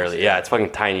gotta be there tables, early. Yeah, it's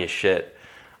fucking tiny as shit.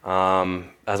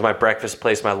 As my breakfast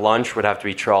place, my lunch would have to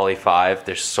be Trolley 5.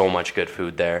 There's so much good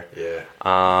food there. Yeah.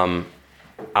 I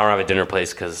don't have a dinner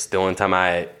place because the only time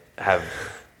I have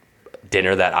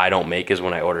dinner that I don't make is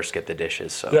when I order skip the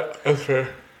dishes. So yeah, that's fair.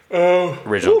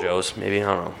 Original Joe's, maybe,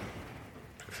 I don't know.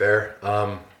 Fair.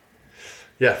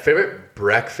 Favorite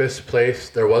breakfast place.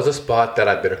 There was a spot that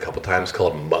I've been a couple times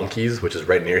called Monkey's, which is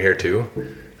right near here too.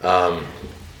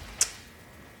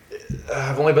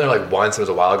 I've only been there like once. It was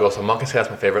a while ago. So Monkey's is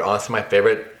my favorite. Honestly, my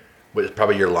favorite is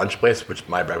probably your lunch place, which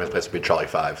my breakfast place would be Trolley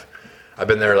 5. I've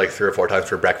been there like 3 or 4 times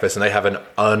for breakfast, and they have an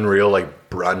unreal like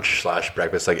brunch /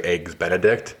 breakfast, like eggs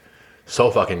Benedict. So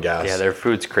fucking gas. Yeah, their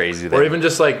food's crazy there. Or even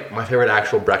just like my favorite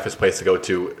actual breakfast place to go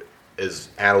to is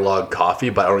Analog Coffee,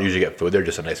 but I don't usually get food there,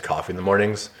 just a nice coffee in the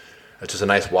mornings. It's just a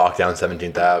nice walk down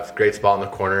 17th Ave. Great spot in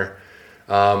the corner.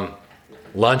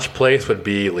 Lunch place would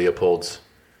be Leopold's.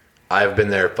 I've been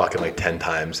there fucking like 10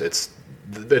 times. It's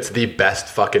the best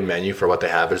fucking menu for what they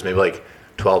have. There's maybe like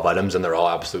 12 items and they're all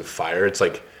absolute fire. It's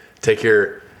like take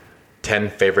your 10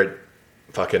 favorite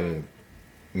fucking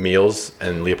meals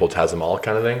and Leopold's has them all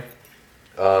kind of thing.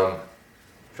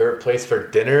 Favorite place for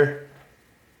dinner?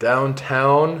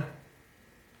 Downtown?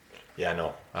 Yeah,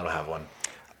 no, I don't have one.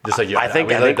 Just like you. I think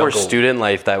we're student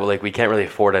life that like we can't really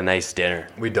afford a nice dinner.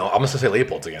 We don't. I'm just gonna say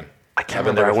Leopold's again. I can't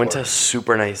remember. I went to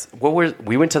super nice.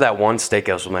 We went to that one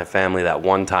steakhouse with my family that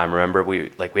one time. Remember, we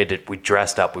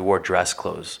dressed up. We wore dress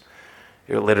clothes.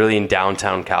 We were literally in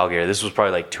downtown Calgary. This was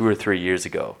probably like 2 or 3 years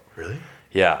ago. Really?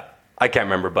 Yeah, I can't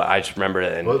remember, but I just remember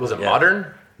it. And, was it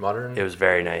modern? Modern? It was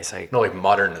very nice. No, like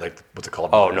modern. Like what's it called?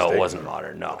 Oh no, it wasn't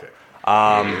modern. No. Okay.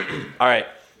 All right.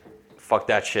 Fuck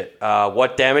that shit.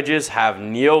 What damages have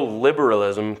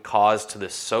neoliberalism caused to the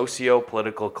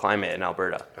socio-political climate in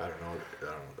Alberta? I don't know what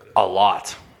that is. A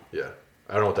lot. Yeah.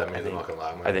 I don't know what that means. I'm not going to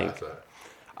lie.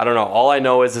 I don't know. All I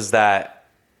know is that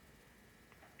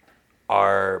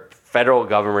our federal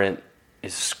government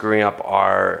is screwing up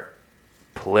our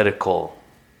political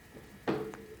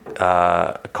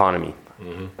economy.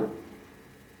 Mm-hmm.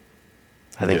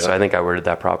 I think so. I think I worded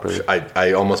that properly.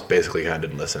 I almost basically kind of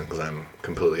didn't listen because I'm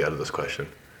completely out of this question.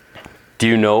 Do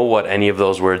you know what any of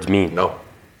those words mean? No.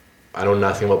 I know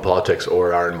nothing about politics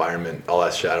or our environment, all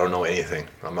that shit. I don't know anything.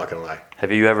 I'm not going to lie.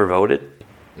 Have you ever voted?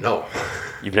 No.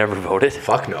 You've never voted?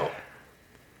 Fuck no.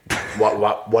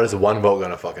 What is one vote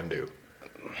going to fucking do?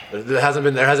 There hasn't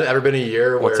ever been a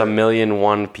year where... What's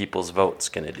 1,000,001 people's votes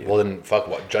going to do? Well, then fuck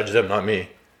what? Judge them, not me.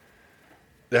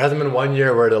 There hasn't been 1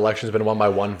 year where the election's been won by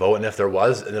one vote, and if there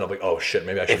was, and then I'll be like, oh shit,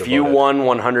 maybe I should have voted. If you won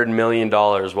 $100 million,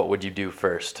 what would you do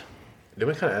first? Did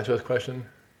we kind of answer this question?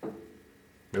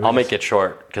 I'll make it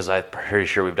short, because I'm pretty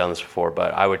sure we've done this before,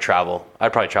 but I would travel.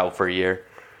 I'd probably travel for a year.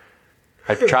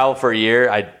 I'd travel for a year.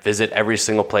 I'd visit every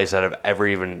single place that I've ever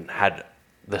even had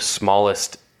the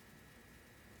smallest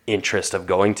interest of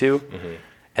going to. Mm-hmm.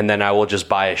 And then I will just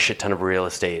buy a shit ton of real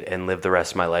estate and live the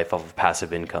rest of my life off of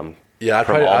passive income. Yeah, I'd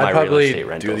probably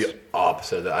do the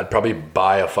opposite. I'd probably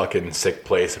buy a fucking sick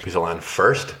place, a piece of land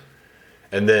first,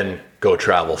 and then go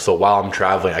travel. So while I'm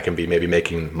traveling, I can be maybe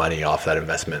making money off that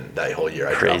investment that whole year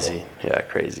I travel. Crazy. Yeah,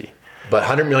 crazy. But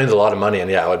 100 million is a lot of money,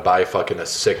 and yeah, I would buy fucking a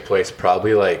sick place,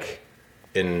 probably like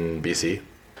in BC.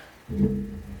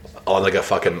 On like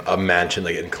a mansion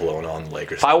like in Kelowna on the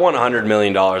lake or something. If I won $100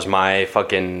 million, my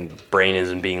fucking brain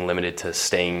isn't being limited to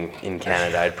staying in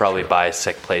Canada. I'd probably buy a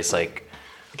sick place like...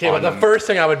 Okay, but the first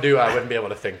thing I would do, I wouldn't be able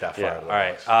to think that far. Yeah. All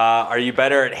right. Are you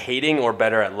better at hating or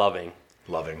better at loving?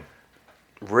 Loving.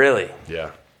 Really?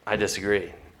 Yeah. I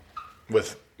disagree.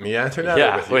 With me answering that?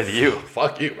 Yeah, with you.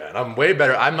 Fuck you, man. I'm way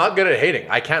better. I'm not good at hating.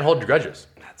 I can't hold grudges.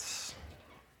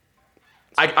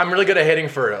 I'm really good at hating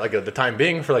for like the time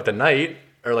being, for like the night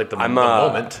or like the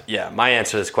moment. Yeah, my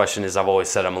answer to this question is I've always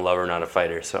said I'm a lover, not a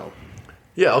fighter. So.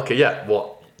 Yeah. Okay. Yeah.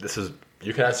 Well,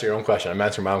 you can answer your own question. I'm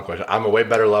answering my own question. I'm a way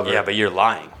better lover. Yeah, but you're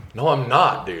lying. No, I'm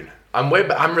not, dude. I'm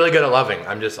really good at loving.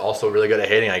 I'm just also really good at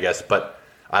hating, I guess. But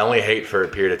I only hate for a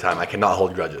period of time. I cannot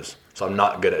hold grudges, so I'm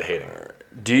not good at hating.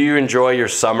 Do you enjoy your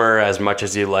summer as much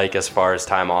as you like as far as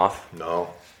time off? No,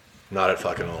 not at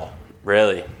fucking all.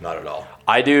 Really? Not at all.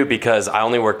 I do because I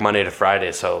only work Monday to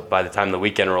Friday, so by the time the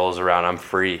weekend rolls around, I'm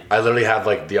free. I literally have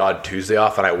like the odd Tuesday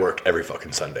off, and I work every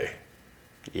fucking Sunday.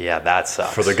 Yeah, that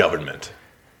sucks. For the government.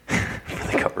 For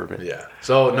the government. Yeah.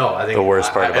 So no, I think the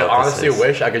worst part about honestly this is...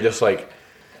 wish I could just like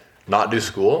not do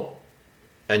school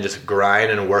and just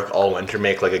grind and work all winter,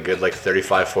 make like a good like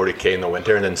 35, 40K in the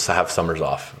winter, and then have summers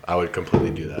off. I would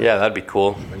completely do that. Yeah, that'd be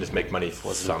cool. And just make money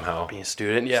somehow. Being a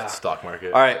student, yeah. Stock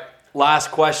market. All right,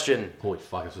 last question. Holy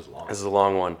fuck, this is long. This is a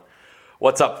long one.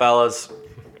 What's up, fellas?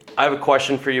 I have a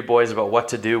question for you boys about what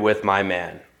to do with my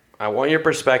man. I want your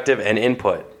perspective and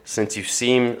input since you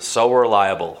seem so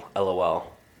reliable. LOL.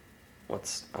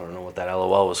 I don't know what that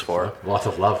LOL was for. Lots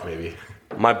of love, maybe.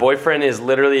 My boyfriend is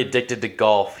literally addicted to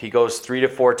golf. He goes 3 to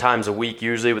 4 times a week,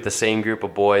 usually with the same group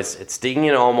of boys. It's digging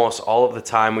in almost all of the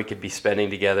time we could be spending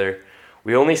together.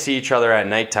 We only see each other at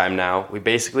nighttime now. We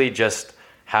basically just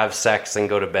have sex and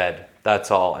go to bed.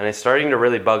 That's all. And it's starting to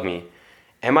really bug me.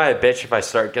 Am I a bitch if I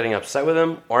start getting upset with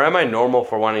him? Or am I normal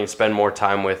for wanting to spend more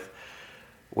time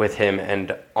with him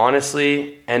and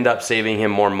honestly end up saving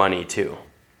him more money too?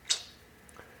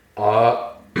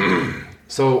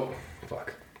 So,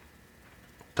 fuck.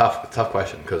 Tough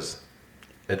question, because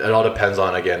it all depends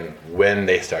on, again, when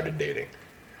they started dating.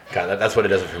 Kind of, that's what it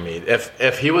does for me.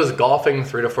 If he was golfing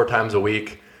 3 to 4 times a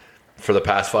week for the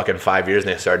past fucking 5 years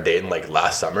and they started dating like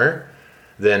last summer,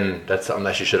 then that's something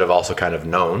that she should have also kind of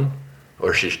known,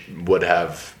 or she would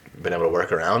have been able to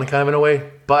work around kind of in a way.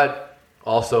 But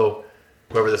also,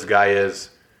 whoever this guy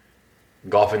is,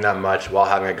 golfing that much while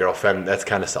having a girlfriend, that's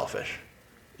kind of selfish.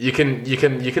 You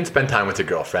can spend time with your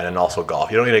girlfriend and also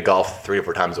golf. You don't need to golf 3 or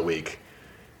 4 times a week.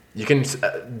 You can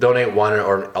donate 1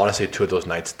 or honestly 2 of those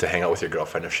nights to hang out with your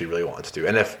girlfriend if she really wants to.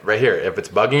 And if it's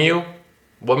bugging you,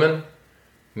 woman,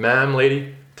 ma'am,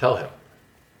 lady, tell him.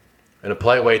 In a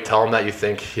polite way, tell him that you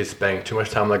think he's spending too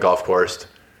much time on the golf course,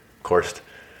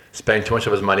 spending too much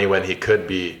of his money when he could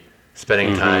be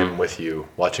spending time with you,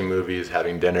 watching movies,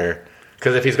 having dinner.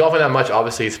 Because if he's golfing that much,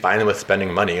 obviously he's fine with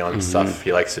spending money on stuff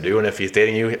he likes to do. And if he's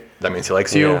dating you, that means he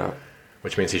likes you,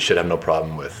 which means he should have no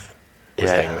problem with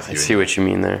hanging with you. I see what you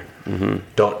mean there.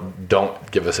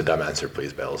 Don't give us a dumb answer,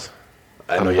 please, Bells.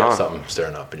 I know you have something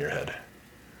stirring up in your head.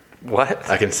 What?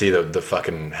 I can see the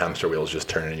fucking hamster wheels just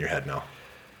turning in your head now.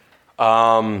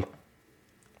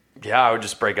 Yeah, I would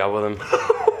just break up with him.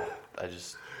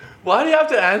 Why do you have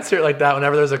to answer it like that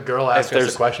whenever there's a girl asking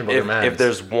us a question about your man? If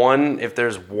there's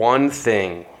one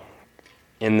thing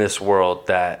in this world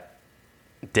that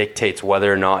dictates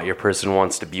whether or not your person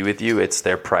wants to be with you, it's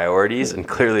their priorities. And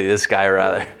clearly, this guy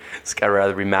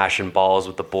rather be mashing balls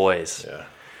with the boys. Yeah,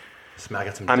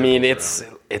 smacking some. I mean, it's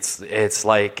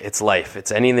like it's life.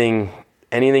 It's anything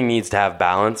needs to have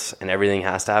balance, and everything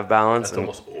has to have balance. That's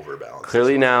almost overbalanced.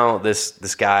 Clearly, now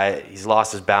this guy, he's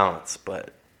lost his balance, but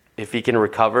if he can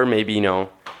recover, maybe,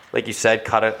 like you said,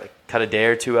 cut a day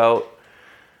or two out.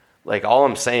 Like, all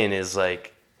I'm saying is,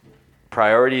 like,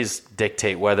 priorities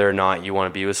dictate whether or not you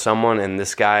want to be with someone, and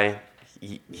this guy,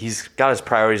 he's got his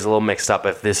priorities a little mixed up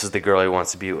if this is the girl he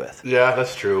wants to be with. Yeah,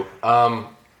 that's true. I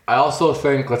also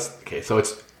think, so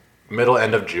it's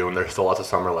end of June. There's still lots of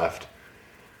summer left.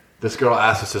 This girl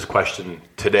asked us this question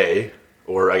today,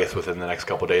 or I guess within the next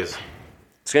couple of days.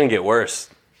 It's going to get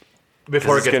worse.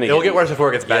 It'll get worse before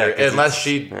it gets better, Yeah,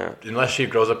 unless she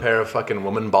grows a pair of fucking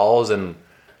woman balls and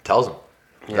tells him.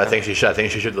 Yeah. I think she should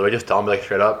literally just tell him, like,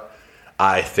 straight up,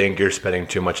 I think you're spending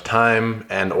too much time,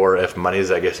 and or if money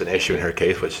is, I guess, an issue in her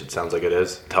case, which it sounds like it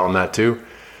is, tell him that too,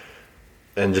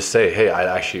 and just say, hey,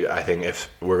 I think if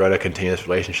we're going to continue this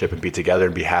relationship and be together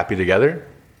and be happy together,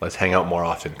 let's hang out more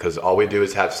often, because all we do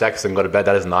is have sex and go to bed.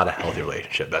 That is not a healthy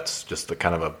relationship. That's just a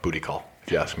kind of a booty call,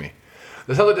 if you ask me.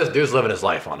 This sounds like this dude's living his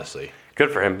life, honestly.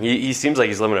 Good for him. He seems like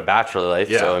he's living a bachelor life.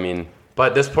 Yeah. So, I mean.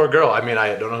 But this poor girl, I mean,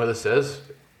 I don't know who this is.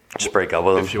 Just break up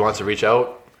with him. If she wants to reach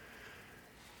out,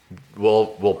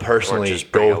 we'll personally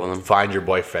go find your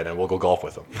boyfriend and we'll go golf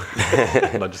with him.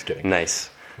 No, just kidding. Nice.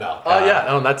 No.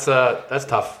 That's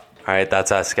tough. All right,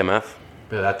 that's ASK.MF.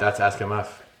 Yeah, that's ASK.MF.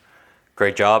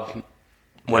 Great job.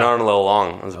 Went on a little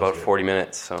long. It was about 40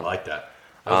 minutes. So. I like that.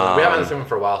 We haven't done this one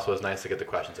for a while, so it's nice to get the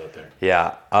questions out there.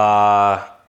 Yeah.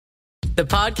 The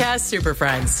Podcast Super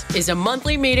Friends is a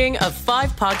monthly meeting of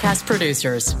 5 podcast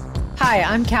producers. Hi,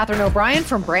 I'm Katherine O'Brien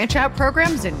from Branch Out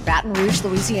Programs in Baton Rouge,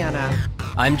 Louisiana.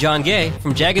 I'm John Gay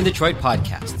from Jag and Detroit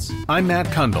Podcasts. I'm Matt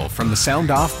Kundle from the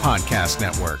Sound Off Podcast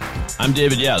Network. I'm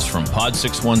David Yaz from Pod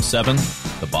 617,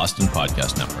 the Boston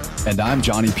Podcast Network. And I'm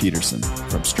Johnny Peterson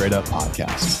from Straight Up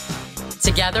Podcasts.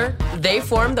 Together, they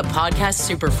form the Podcast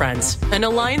Super Friends, an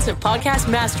alliance of podcast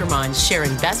masterminds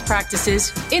sharing best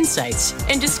practices, insights,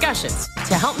 and discussions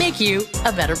to help make you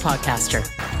a better podcaster.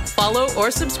 Follow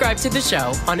or subscribe to the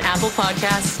show on Apple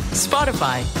Podcasts,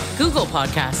 Spotify, Google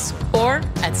Podcasts, or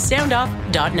at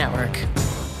soundoff.network.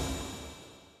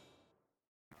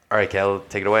 All right, Kel,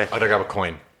 take it away. I gotta grab a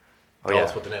coin. Tell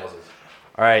us what the nails is.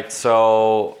 All right,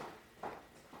 so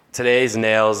today's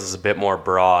nails is a bit more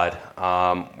broad.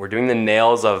 We're doing the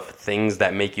nails of things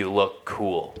that make you look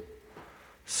cool.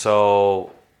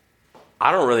 So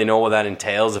I don't really know what that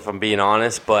entails, if I'm being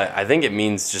honest, but I think it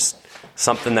means just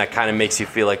something that kind of makes you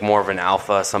feel like more of an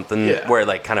alpha, something where it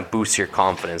like kind of boosts your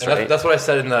confidence, right? That's what I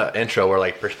said in the intro, where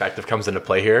like perspective comes into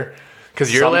play here.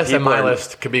 Because your list and my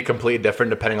list could be completely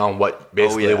different depending on what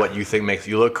what you think makes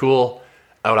you look cool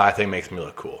and what I think makes me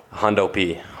look cool. Hundo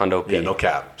P. Yeah, no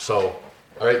cap. So,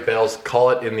 all right, Bales,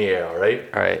 call it in the air, all right?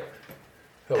 All right.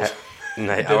 We're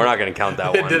not going to count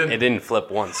that one. It didn't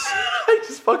flip once. I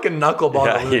just fucking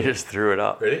knuckleballed it. You just threw it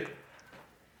up. Ready?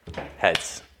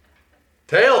 Heads.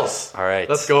 Tails. All right.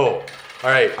 Let's go. All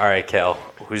right, Kale.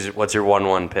 What's your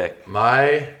 1-1 pick?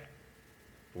 My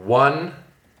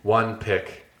 1-1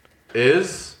 pick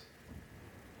is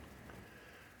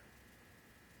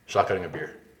shotgunning a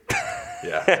beer.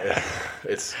 Yeah.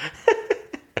 It's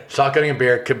shotgunning a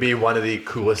beer could be one of the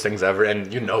coolest things ever,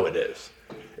 and you know it is.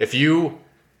 If you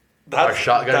are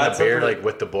shotgunning a beer like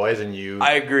with the boys and you...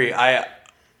 I agree. That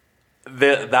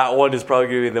one is probably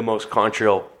going to be the most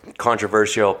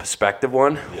controversial perspective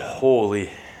one. Yeah. Holy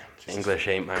English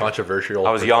ain't mine. Controversial.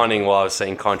 I was yawning while I was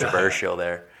saying controversial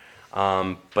there.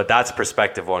 But that's a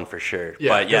perspective one for sure. Yeah,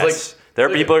 but yes, there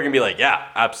are people who are going to be like, yeah,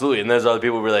 absolutely. And there's other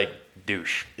people who are like,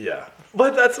 douche. Yeah.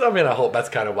 But I hope that's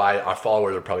kind of why our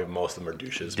followers are probably, most of them are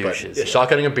douches. But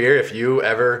shotgunning a beer, if you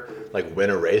ever like win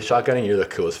a race shotgunning, you're the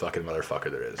coolest fucking motherfucker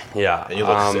there is. Yeah. And you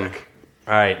look sick.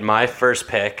 All right. My first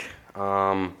pick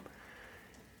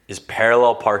is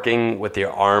parallel parking with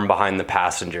your arm behind the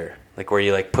passenger. Like where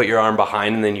you like put your arm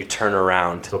behind and then you turn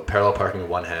around. So parallel parking with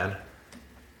one hand?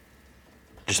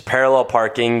 Just parallel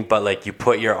parking, but like you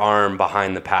put your arm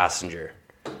behind the passenger.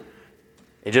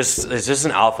 It's just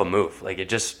an alpha move. Like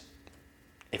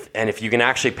if you can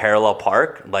actually parallel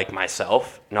park like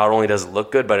myself, not only does it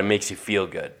look good, but it makes you feel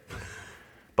good.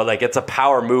 But like it's a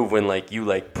power move when like you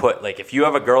like put like if you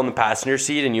have a girl in the passenger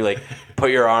seat and you like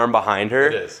put your arm behind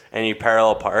her and you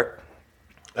parallel park.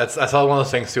 That's all one of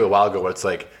those things too a while ago where it's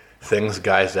like things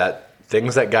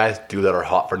that guys do that are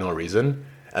hot for no reason.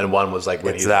 And one was like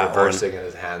when he's reversing in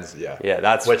his hands. Yeah,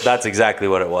 that's exactly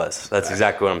what it was. That's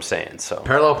exactly what I'm saying. So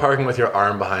parallel parking with your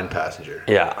arm behind passenger.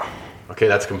 Yeah. Okay,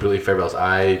 that's completely fair, Bells.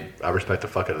 I respect the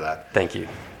fuck out of that. Thank you.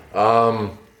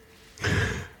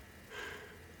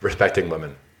 Respecting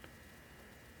women.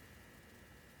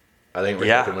 I think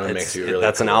respecting women makes you really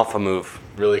that's cool. An alpha move.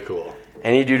 Really cool.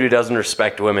 Any dude who doesn't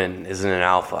respect women isn't an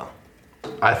alpha.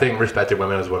 I think respecting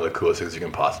women is one of the coolest things you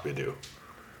can possibly do.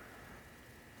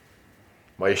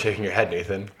 Why are you shaking your head,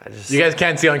 Nathan? You guys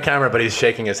can't see on camera, but he's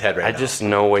shaking his head right now. I just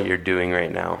know what you're doing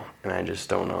right now, and I just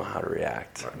don't know how to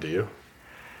react. Do you?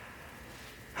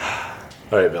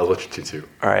 All right, Bill, what's your 2-2?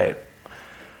 All right.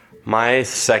 My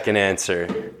second answer,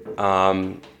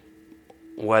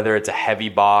 whether it's a heavy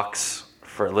box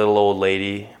for a little old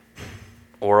lady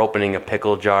or opening a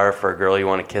pickle jar for a girl you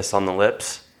want to kiss on the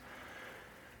lips,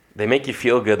 they make you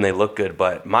feel good and they look good,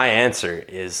 but my answer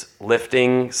is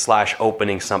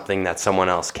lifting/opening something that someone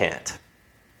else can't.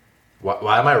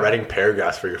 Why am I writing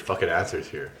paragraphs for your fucking answers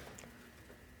here?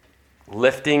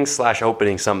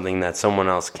 Lifting/opening something that someone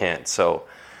else can't. So,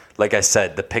 like I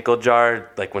said, the pickle jar,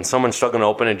 like when someone's struggling to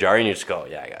open a jar and you just go,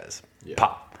 yeah, guys,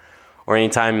 pop. Or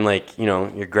anytime like, you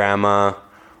know, your grandma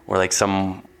or like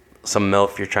some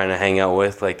MILF you're trying to hang out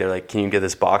with, like they're like, can you get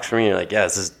this box for me? And you're like, yeah,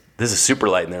 this is super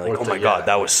light. And they're like, oh my God,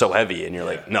 that was so heavy. And you're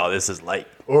like, no, this is light.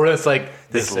 Or it's like,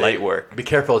 this is light work. Be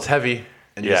careful, it's heavy.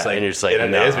 And you're just like,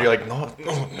 no. But you're like, no,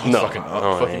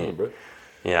 fucking bro.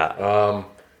 Yeah. All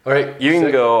right. You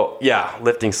can go,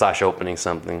 lifting/opening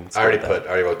something. I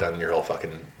already wrote down your whole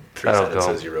fucking 3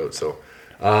 sentences you wrote. So,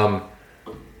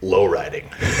 low riding.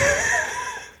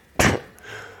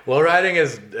 Low riding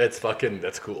that's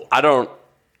cool.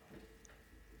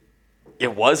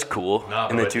 It was cool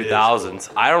in the 2000s.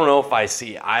 Cool. I don't know if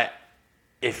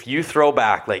if you throw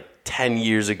back like 10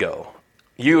 years ago,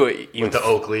 you with the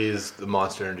Oakleys, the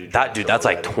Monster Energy. That's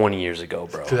like 20 years ago,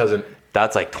 bro. 2000.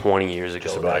 That's like 20 years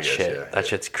ago. About, That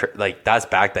shit's like that's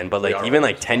back then. But like even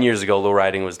like 10 years ago, low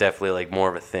riding was definitely like more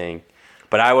of a thing.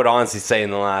 But I would honestly say in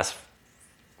the last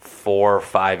 4 or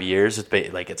 5 years, it's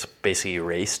basically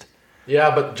erased.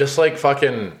 Yeah, but just like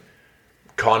fucking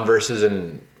Converses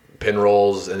and pin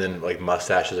rolls and then like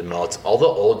mustaches and mullets, all the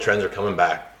old trends are coming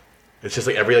back. It's just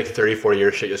like every like 30, 40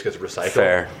 years shit just gets recycled.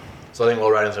 Fair. So I think low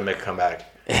riding's gonna make a comeback.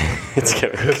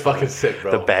 It's fucking sick,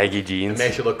 bro. The baggy jeans. It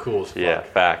makes you look cool as fuck. Yeah,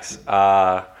 facts.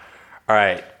 All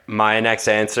right. My next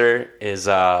answer is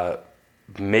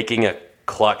making a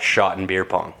clutch shot in beer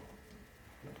pong.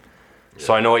 Yeah.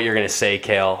 So I know what you're gonna say,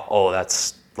 Kale. Oh,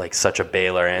 that's like such a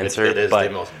Baylor answer. It is the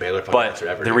most Baylor fucking answer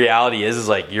ever. But the reality is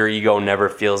like your ego never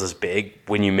feels as big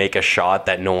when you make a shot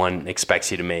that no one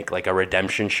expects you to make, like a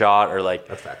redemption shot or like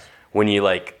that's facts. When you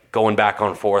like going back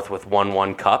and forth with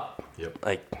 1-1 cup. Yep.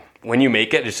 Like when you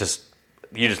make it, it's just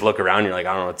you just look around. And you're like,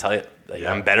 I don't know what to tell you. Like,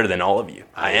 I'm better than all of you.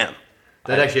 I am.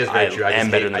 That actually is very true. I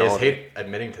just hate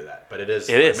admitting to that, but it is.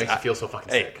 It makes you feel so fucking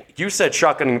sick. You said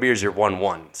shotgunning beers, you're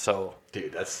 1-1. So,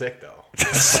 dude, that's sick though.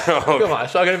 So come on,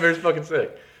 shotgunning beers is fucking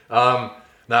sick. No,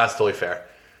 that's totally fair.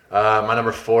 My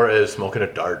number 4 is smoking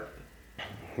a dart.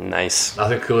 Nice.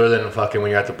 Nothing cooler than fucking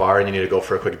when you're at the bar and you need to go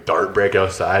for a quick dart break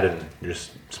outside and you're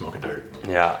just smoking dart.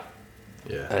 Yeah.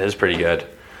 That is pretty good.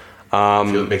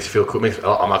 It makes you feel cool.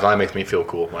 I'm not gonna lie, it makes me feel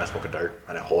cool when I smoke a dart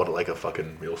and I hold it like a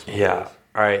fucking real smoke. Yeah.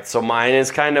 All right. So mine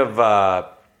is kind of.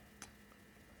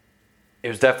 It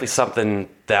was definitely something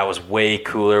that was way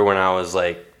cooler when I was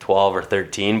like 12 or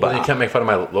 13. But you can't make fun of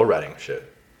my low riding shit.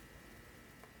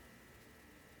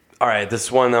 All right, this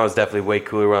is one that was definitely way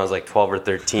cooler when I was like 12 or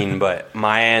 13. But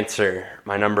my answer,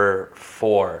 my number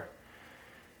 4,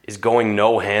 is going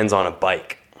no hands on a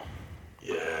bike.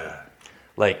 Yeah.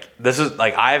 Like this is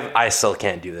like I still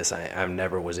can't do this. I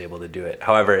never was able to do it.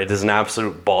 However, it is an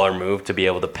absolute baller move to be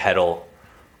able to pedal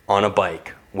on a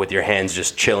bike with your hands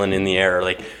just chilling in the air.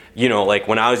 Like, you know, like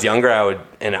when I was younger,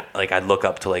 I'd look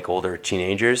up to like older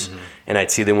teenagers and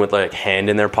I'd see them with like hand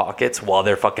in their pockets while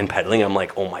they're fucking pedaling. I'm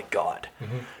like, oh my God,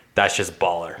 that's just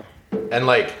baller. And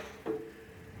like,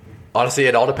 Honestly,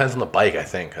 it all depends on the bike. I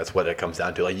think that's what it comes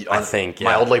down to. Like,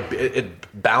 my old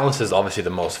balance is obviously the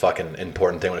most fucking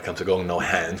important thing when it comes to going no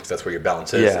hands, because that's where your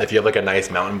balance is. Yeah. If you have like a nice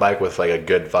mountain bike with like a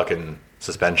good fucking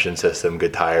suspension system,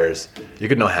 good tires, you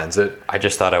could no hands it. I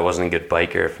just thought I wasn't a good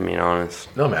biker, if I'm being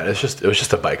honest. No, man, it was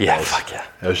just a bike. Yeah, guys. fuck yeah.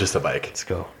 It was just a bike. Let's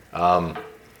go.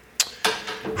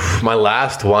 My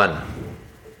last one.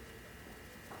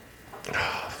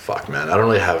 Fuck, man, I don't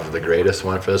really have the greatest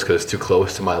one for this because it's too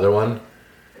close to my other one.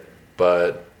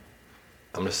 But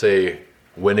I'm gonna say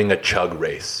winning a chug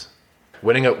race,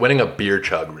 winning a beer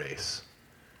chug race.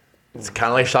 It's kind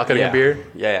of like shotgunning a beer.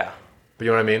 Yeah. But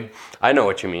you know what I mean? I know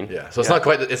what you mean. Yeah. So it's not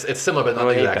quite. It's similar, but not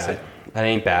the exact same. That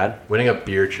ain't bad. Winning a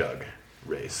beer chug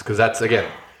race, because that's, again,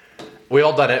 we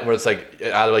all done it where it's like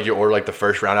either like you order like the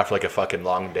first round after like a fucking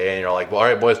long day, and you're like, well, all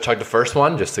right, boys, chug the first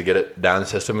one just to get it down the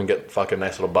system and get fucking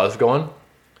nice little buzz going.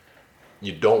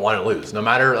 You don't want to lose, no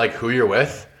matter like who you're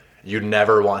with. You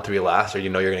never want to be last, or you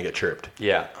know you're gonna get chirped.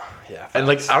 Yeah. And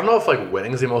like, I don't know if like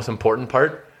winning is the most important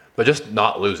part, but just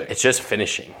not losing. It's just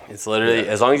finishing. It's literally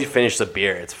as long as you finish the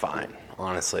beer, it's fine.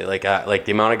 Honestly, like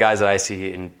the amount of guys that I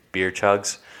see in beer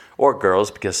chugs, or girls,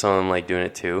 because some of them like doing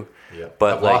it too. Yeah.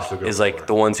 But I've like is like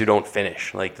the ones who don't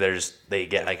finish. Like they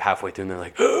get like halfway through and they're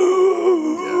like.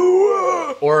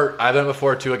 Or I've done it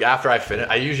before too. Like after I finish,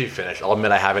 I usually finish. I'll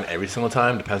admit I haven't every single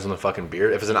time. Depends on the fucking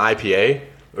beer. If it's an IPA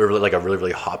or really, like a really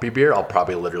really hoppy beer, I'll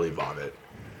probably literally vomit.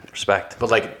 Respect. But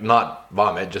like not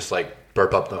vomit, just like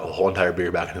burp up the whole entire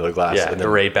beer back into the glass. Yeah, and then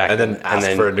right back. And then ask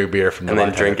for a new beer from the and then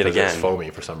bartender drink it again. It's foamy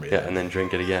for some reason. Yeah, and then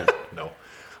drink it again. No.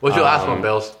 What's your last one,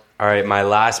 Bills? All right, my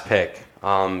last pick.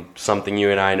 Something you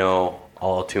and I know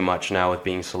all too much now with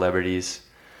being celebrities.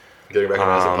 Getting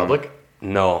recognized in public?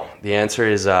 No. The answer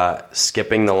is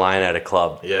skipping the line at a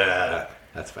club. Yeah,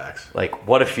 that's facts. Like,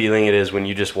 what a feeling it is when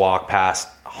you just walk past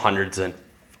hundreds and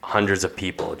hundreds of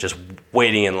people just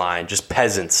waiting in line, just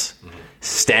peasants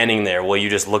standing there while you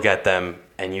just look at them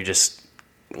and you just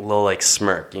a little like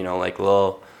smirk, you know, like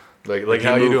little like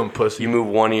how you doing, pussy? You move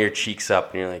one of your cheeks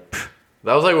up and you're like. Pfft.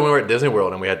 That was like when we were at Disney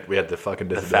World and we had the fucking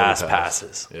the disability fast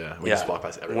passes. Yeah, we just walk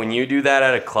past everyone. When you do that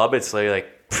at a club, it's like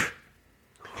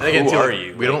and again, who too, are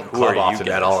you? We don't club often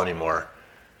at all anymore.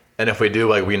 And if we do,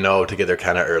 like, we know to get there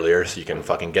kind of earlier so you can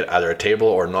fucking get either a table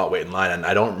or not wait in line. And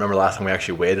I don't remember last time we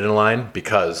actually waited in line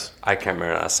because... I can't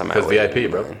remember last time I waited VIP,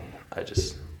 bro.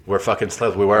 We're fucking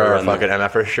sleds. We wear our fucking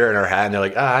MFR shirt and our hat, and they're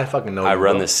like, I fucking know. I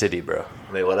run the city, bro.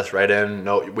 And they let us right in.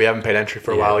 No, we haven't paid entry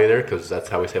for a while either because that's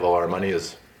how we save all our money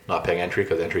is not paying entry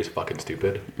because entry is fucking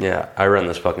stupid. Yeah, I run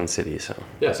this fucking city, so...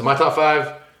 Yeah, so my top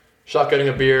 5, shotgunning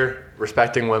a beer,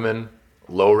 respecting women,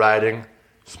 low riding,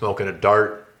 smoking a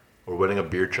dart, or winning a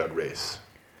beer chug race.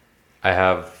 I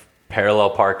have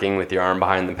parallel parking with your arm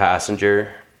behind the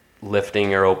passenger,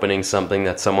 lifting or opening something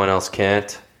that someone else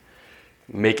can't,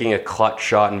 making a clutch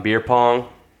shot in beer pong,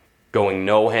 going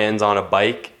no hands on a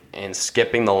bike, and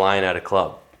skipping the line at a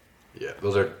club. Yeah,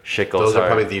 those are hard.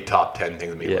 probably the top 10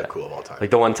 things that make me look cool of all time.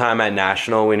 Like the one time at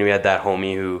National when we had that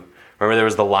homie who... Remember there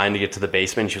was the line to get to the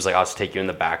basement? She was like, I'll just take you in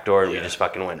the back door. And we just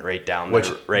fucking went right down there,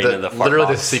 right into the fart literally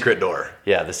box. the secret door.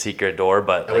 Yeah, the secret door.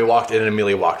 But and we walked in and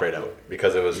immediately walked right out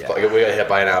because it was we got hit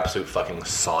by an absolute fucking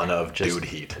sauna of dude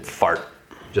heat. Fart.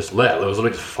 Just lit. It was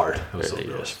literally just fart. It was so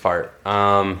gross. Just fart.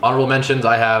 Honorable mentions,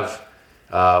 I have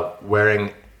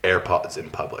wearing AirPods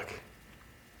in public.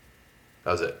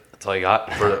 That was it. That's all you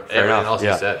got? For everything else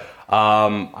you said.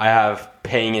 I have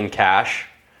paying in cash.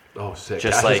 Oh, sick.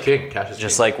 Just cash like, is king. Cash is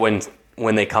just king. like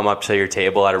when they come up to your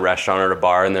table at a restaurant or a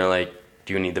bar and they're like,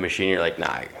 do you need the machine? You're like,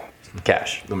 nah,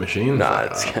 cash. The machine? Nah,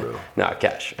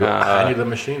 cash. I need the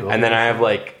machine. And then I have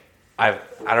like, I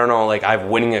don't know, like I have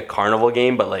winning a carnival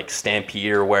game, but like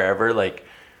Stampede or wherever, like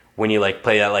when you like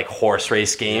play that like horse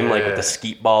race game, like with the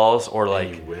skeet balls or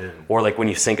like when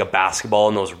you sink a basketball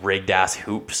in those rigged ass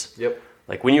hoops. Yep.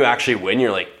 Like when you actually win,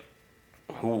 you're like,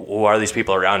 who are these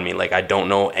people around me? Like I don't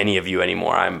know any of you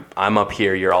anymore. I'm up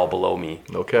here. You're all below me.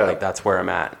 No cap. Like that's where I'm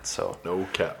at. So no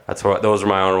cap. Those are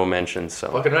my honorable mentions. So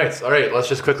fucking right. All right, let's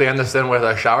just quickly end this then with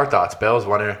our shower thoughts. Bells,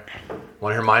 want to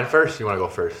hear mine first? You want to go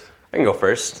first? I can go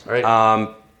first. All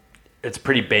right. It's a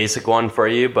pretty basic one for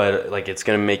you, but like it's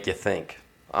gonna make you think.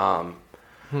 One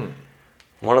of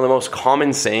the most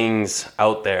common sayings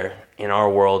out there in our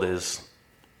world is,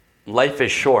 "Life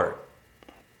is short."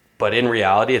 But in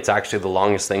reality, it's actually the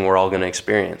longest thing we're all going to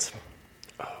experience.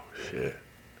 Oh, shit.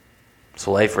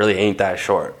 So life really ain't that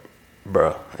short,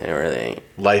 bro. It really ain't.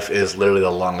 Life is literally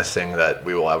the longest thing that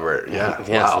we will ever... Yeah,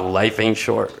 so life ain't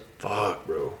short. Fuck,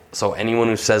 bro. So anyone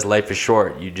who says life is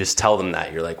short, you just tell them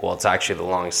that. You're like, well, it's actually the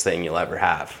longest thing you'll ever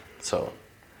have. So...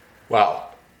 Wow.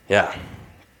 Yeah.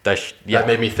 That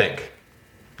made me think.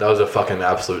 That was a fucking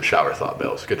absolute shower thought,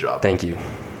 Bills. Good job. Thank you.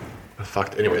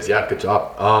 Anyways, yeah, good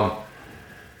job.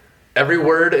 Every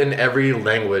word in every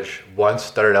language once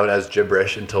started out as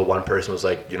gibberish until one person was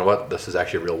like, you know what? This is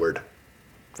actually a real word.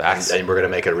 Facts. And we're going to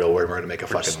make it a real word. We're going to make a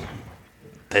fucking...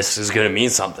 This is going to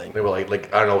mean something. They were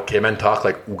like, I don't know, cavemen talk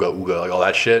like ooga ooga, like all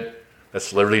that shit.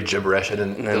 That's literally gibberish. And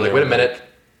then they're like, wait a minute.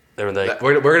 They were like...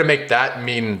 We're going to make that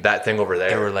mean that thing over there.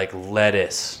 They were like,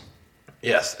 lettuce.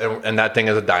 Yes, and that thing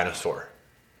is a dinosaur.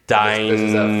 Dinosaur.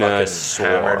 This is a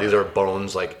fucking hammer. These are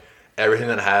bones. Like, everything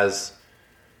that has...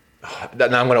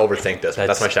 Now I'm going to overthink this, but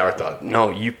that's my shower thought. No,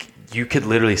 you could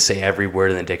literally say every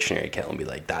word in the dictionary, Kel, and be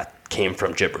like, that came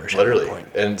from gibberish. Literally.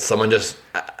 And someone just...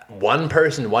 One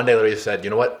person one day literally said, you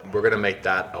know what? We're going to make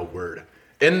that a word.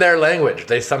 In their language,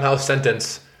 they somehow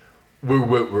sentence...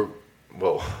 Whoa.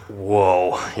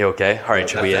 You okay? All right,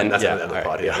 should we end? That's the end of the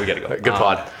pod. Yeah, we got to go. Good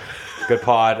pod. Good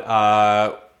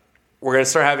pod. We're going to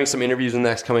start having some interviews in the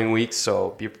next coming weeks,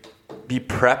 so be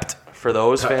prepped for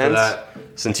those, fans.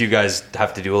 Since you guys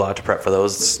have to do a lot to prep for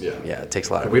those, yeah, it takes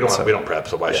a lot of we don't prep,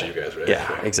 so why should you guys, right?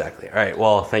 Yeah, exactly. All right,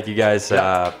 well, thank you guys.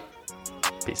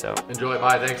 Peace out. Enjoy.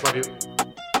 Bye. Thanks. Love you.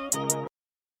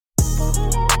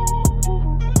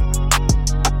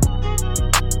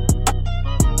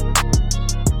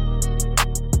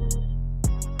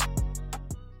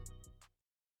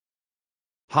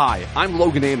 Hi, I'm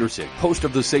Logan Anderson, host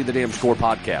of the Say the Damn Score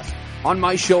podcast. On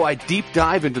my show, I deep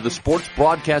dive into the sports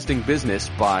broadcasting business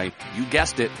by, you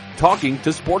guessed it, talking to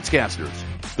sportscasters.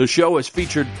 The show has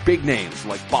featured big names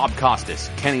like Bob Costas,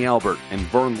 Kenny Albert, and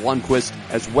Vern Lundquist,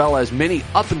 as well as many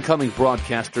up-and-coming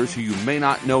broadcasters who you may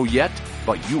not know yet,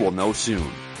 but you will know soon.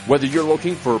 Whether you're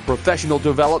looking for professional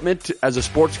development as a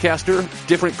sportscaster,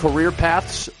 different career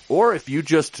paths, or if you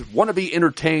just want to be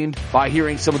entertained by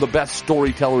hearing some of the best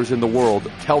storytellers in the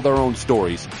world tell their own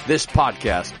stories, this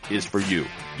podcast is for you.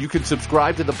 You can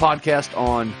subscribe to the podcast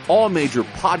on all major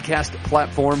podcast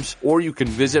platforms, or you can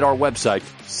visit our website,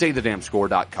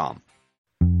 saythedamnscore.com.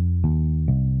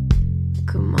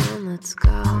 Come on, let's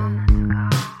go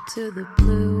to the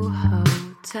Blue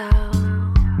Hotel.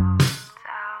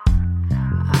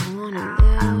 I wanna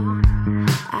live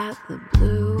at the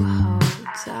Blue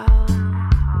Hotel.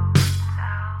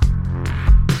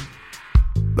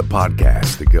 The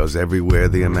podcast that goes everywhere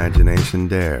the imagination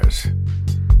dares.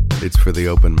 It's for the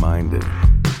open-minded,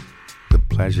 the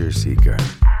pleasure seeker.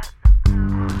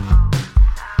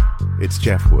 It's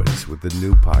Jeff Woods with the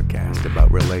new podcast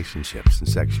about relationships and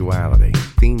sexuality,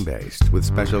 theme-based with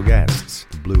special guests,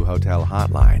 the Blue Hotel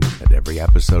Hotline, and every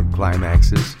episode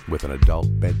climaxes with an adult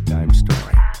bedtime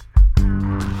story.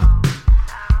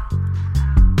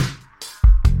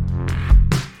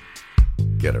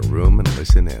 Get a room and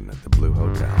listen in at the Blue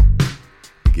Hotel.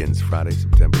 Begins Friday,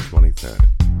 September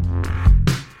 23rd.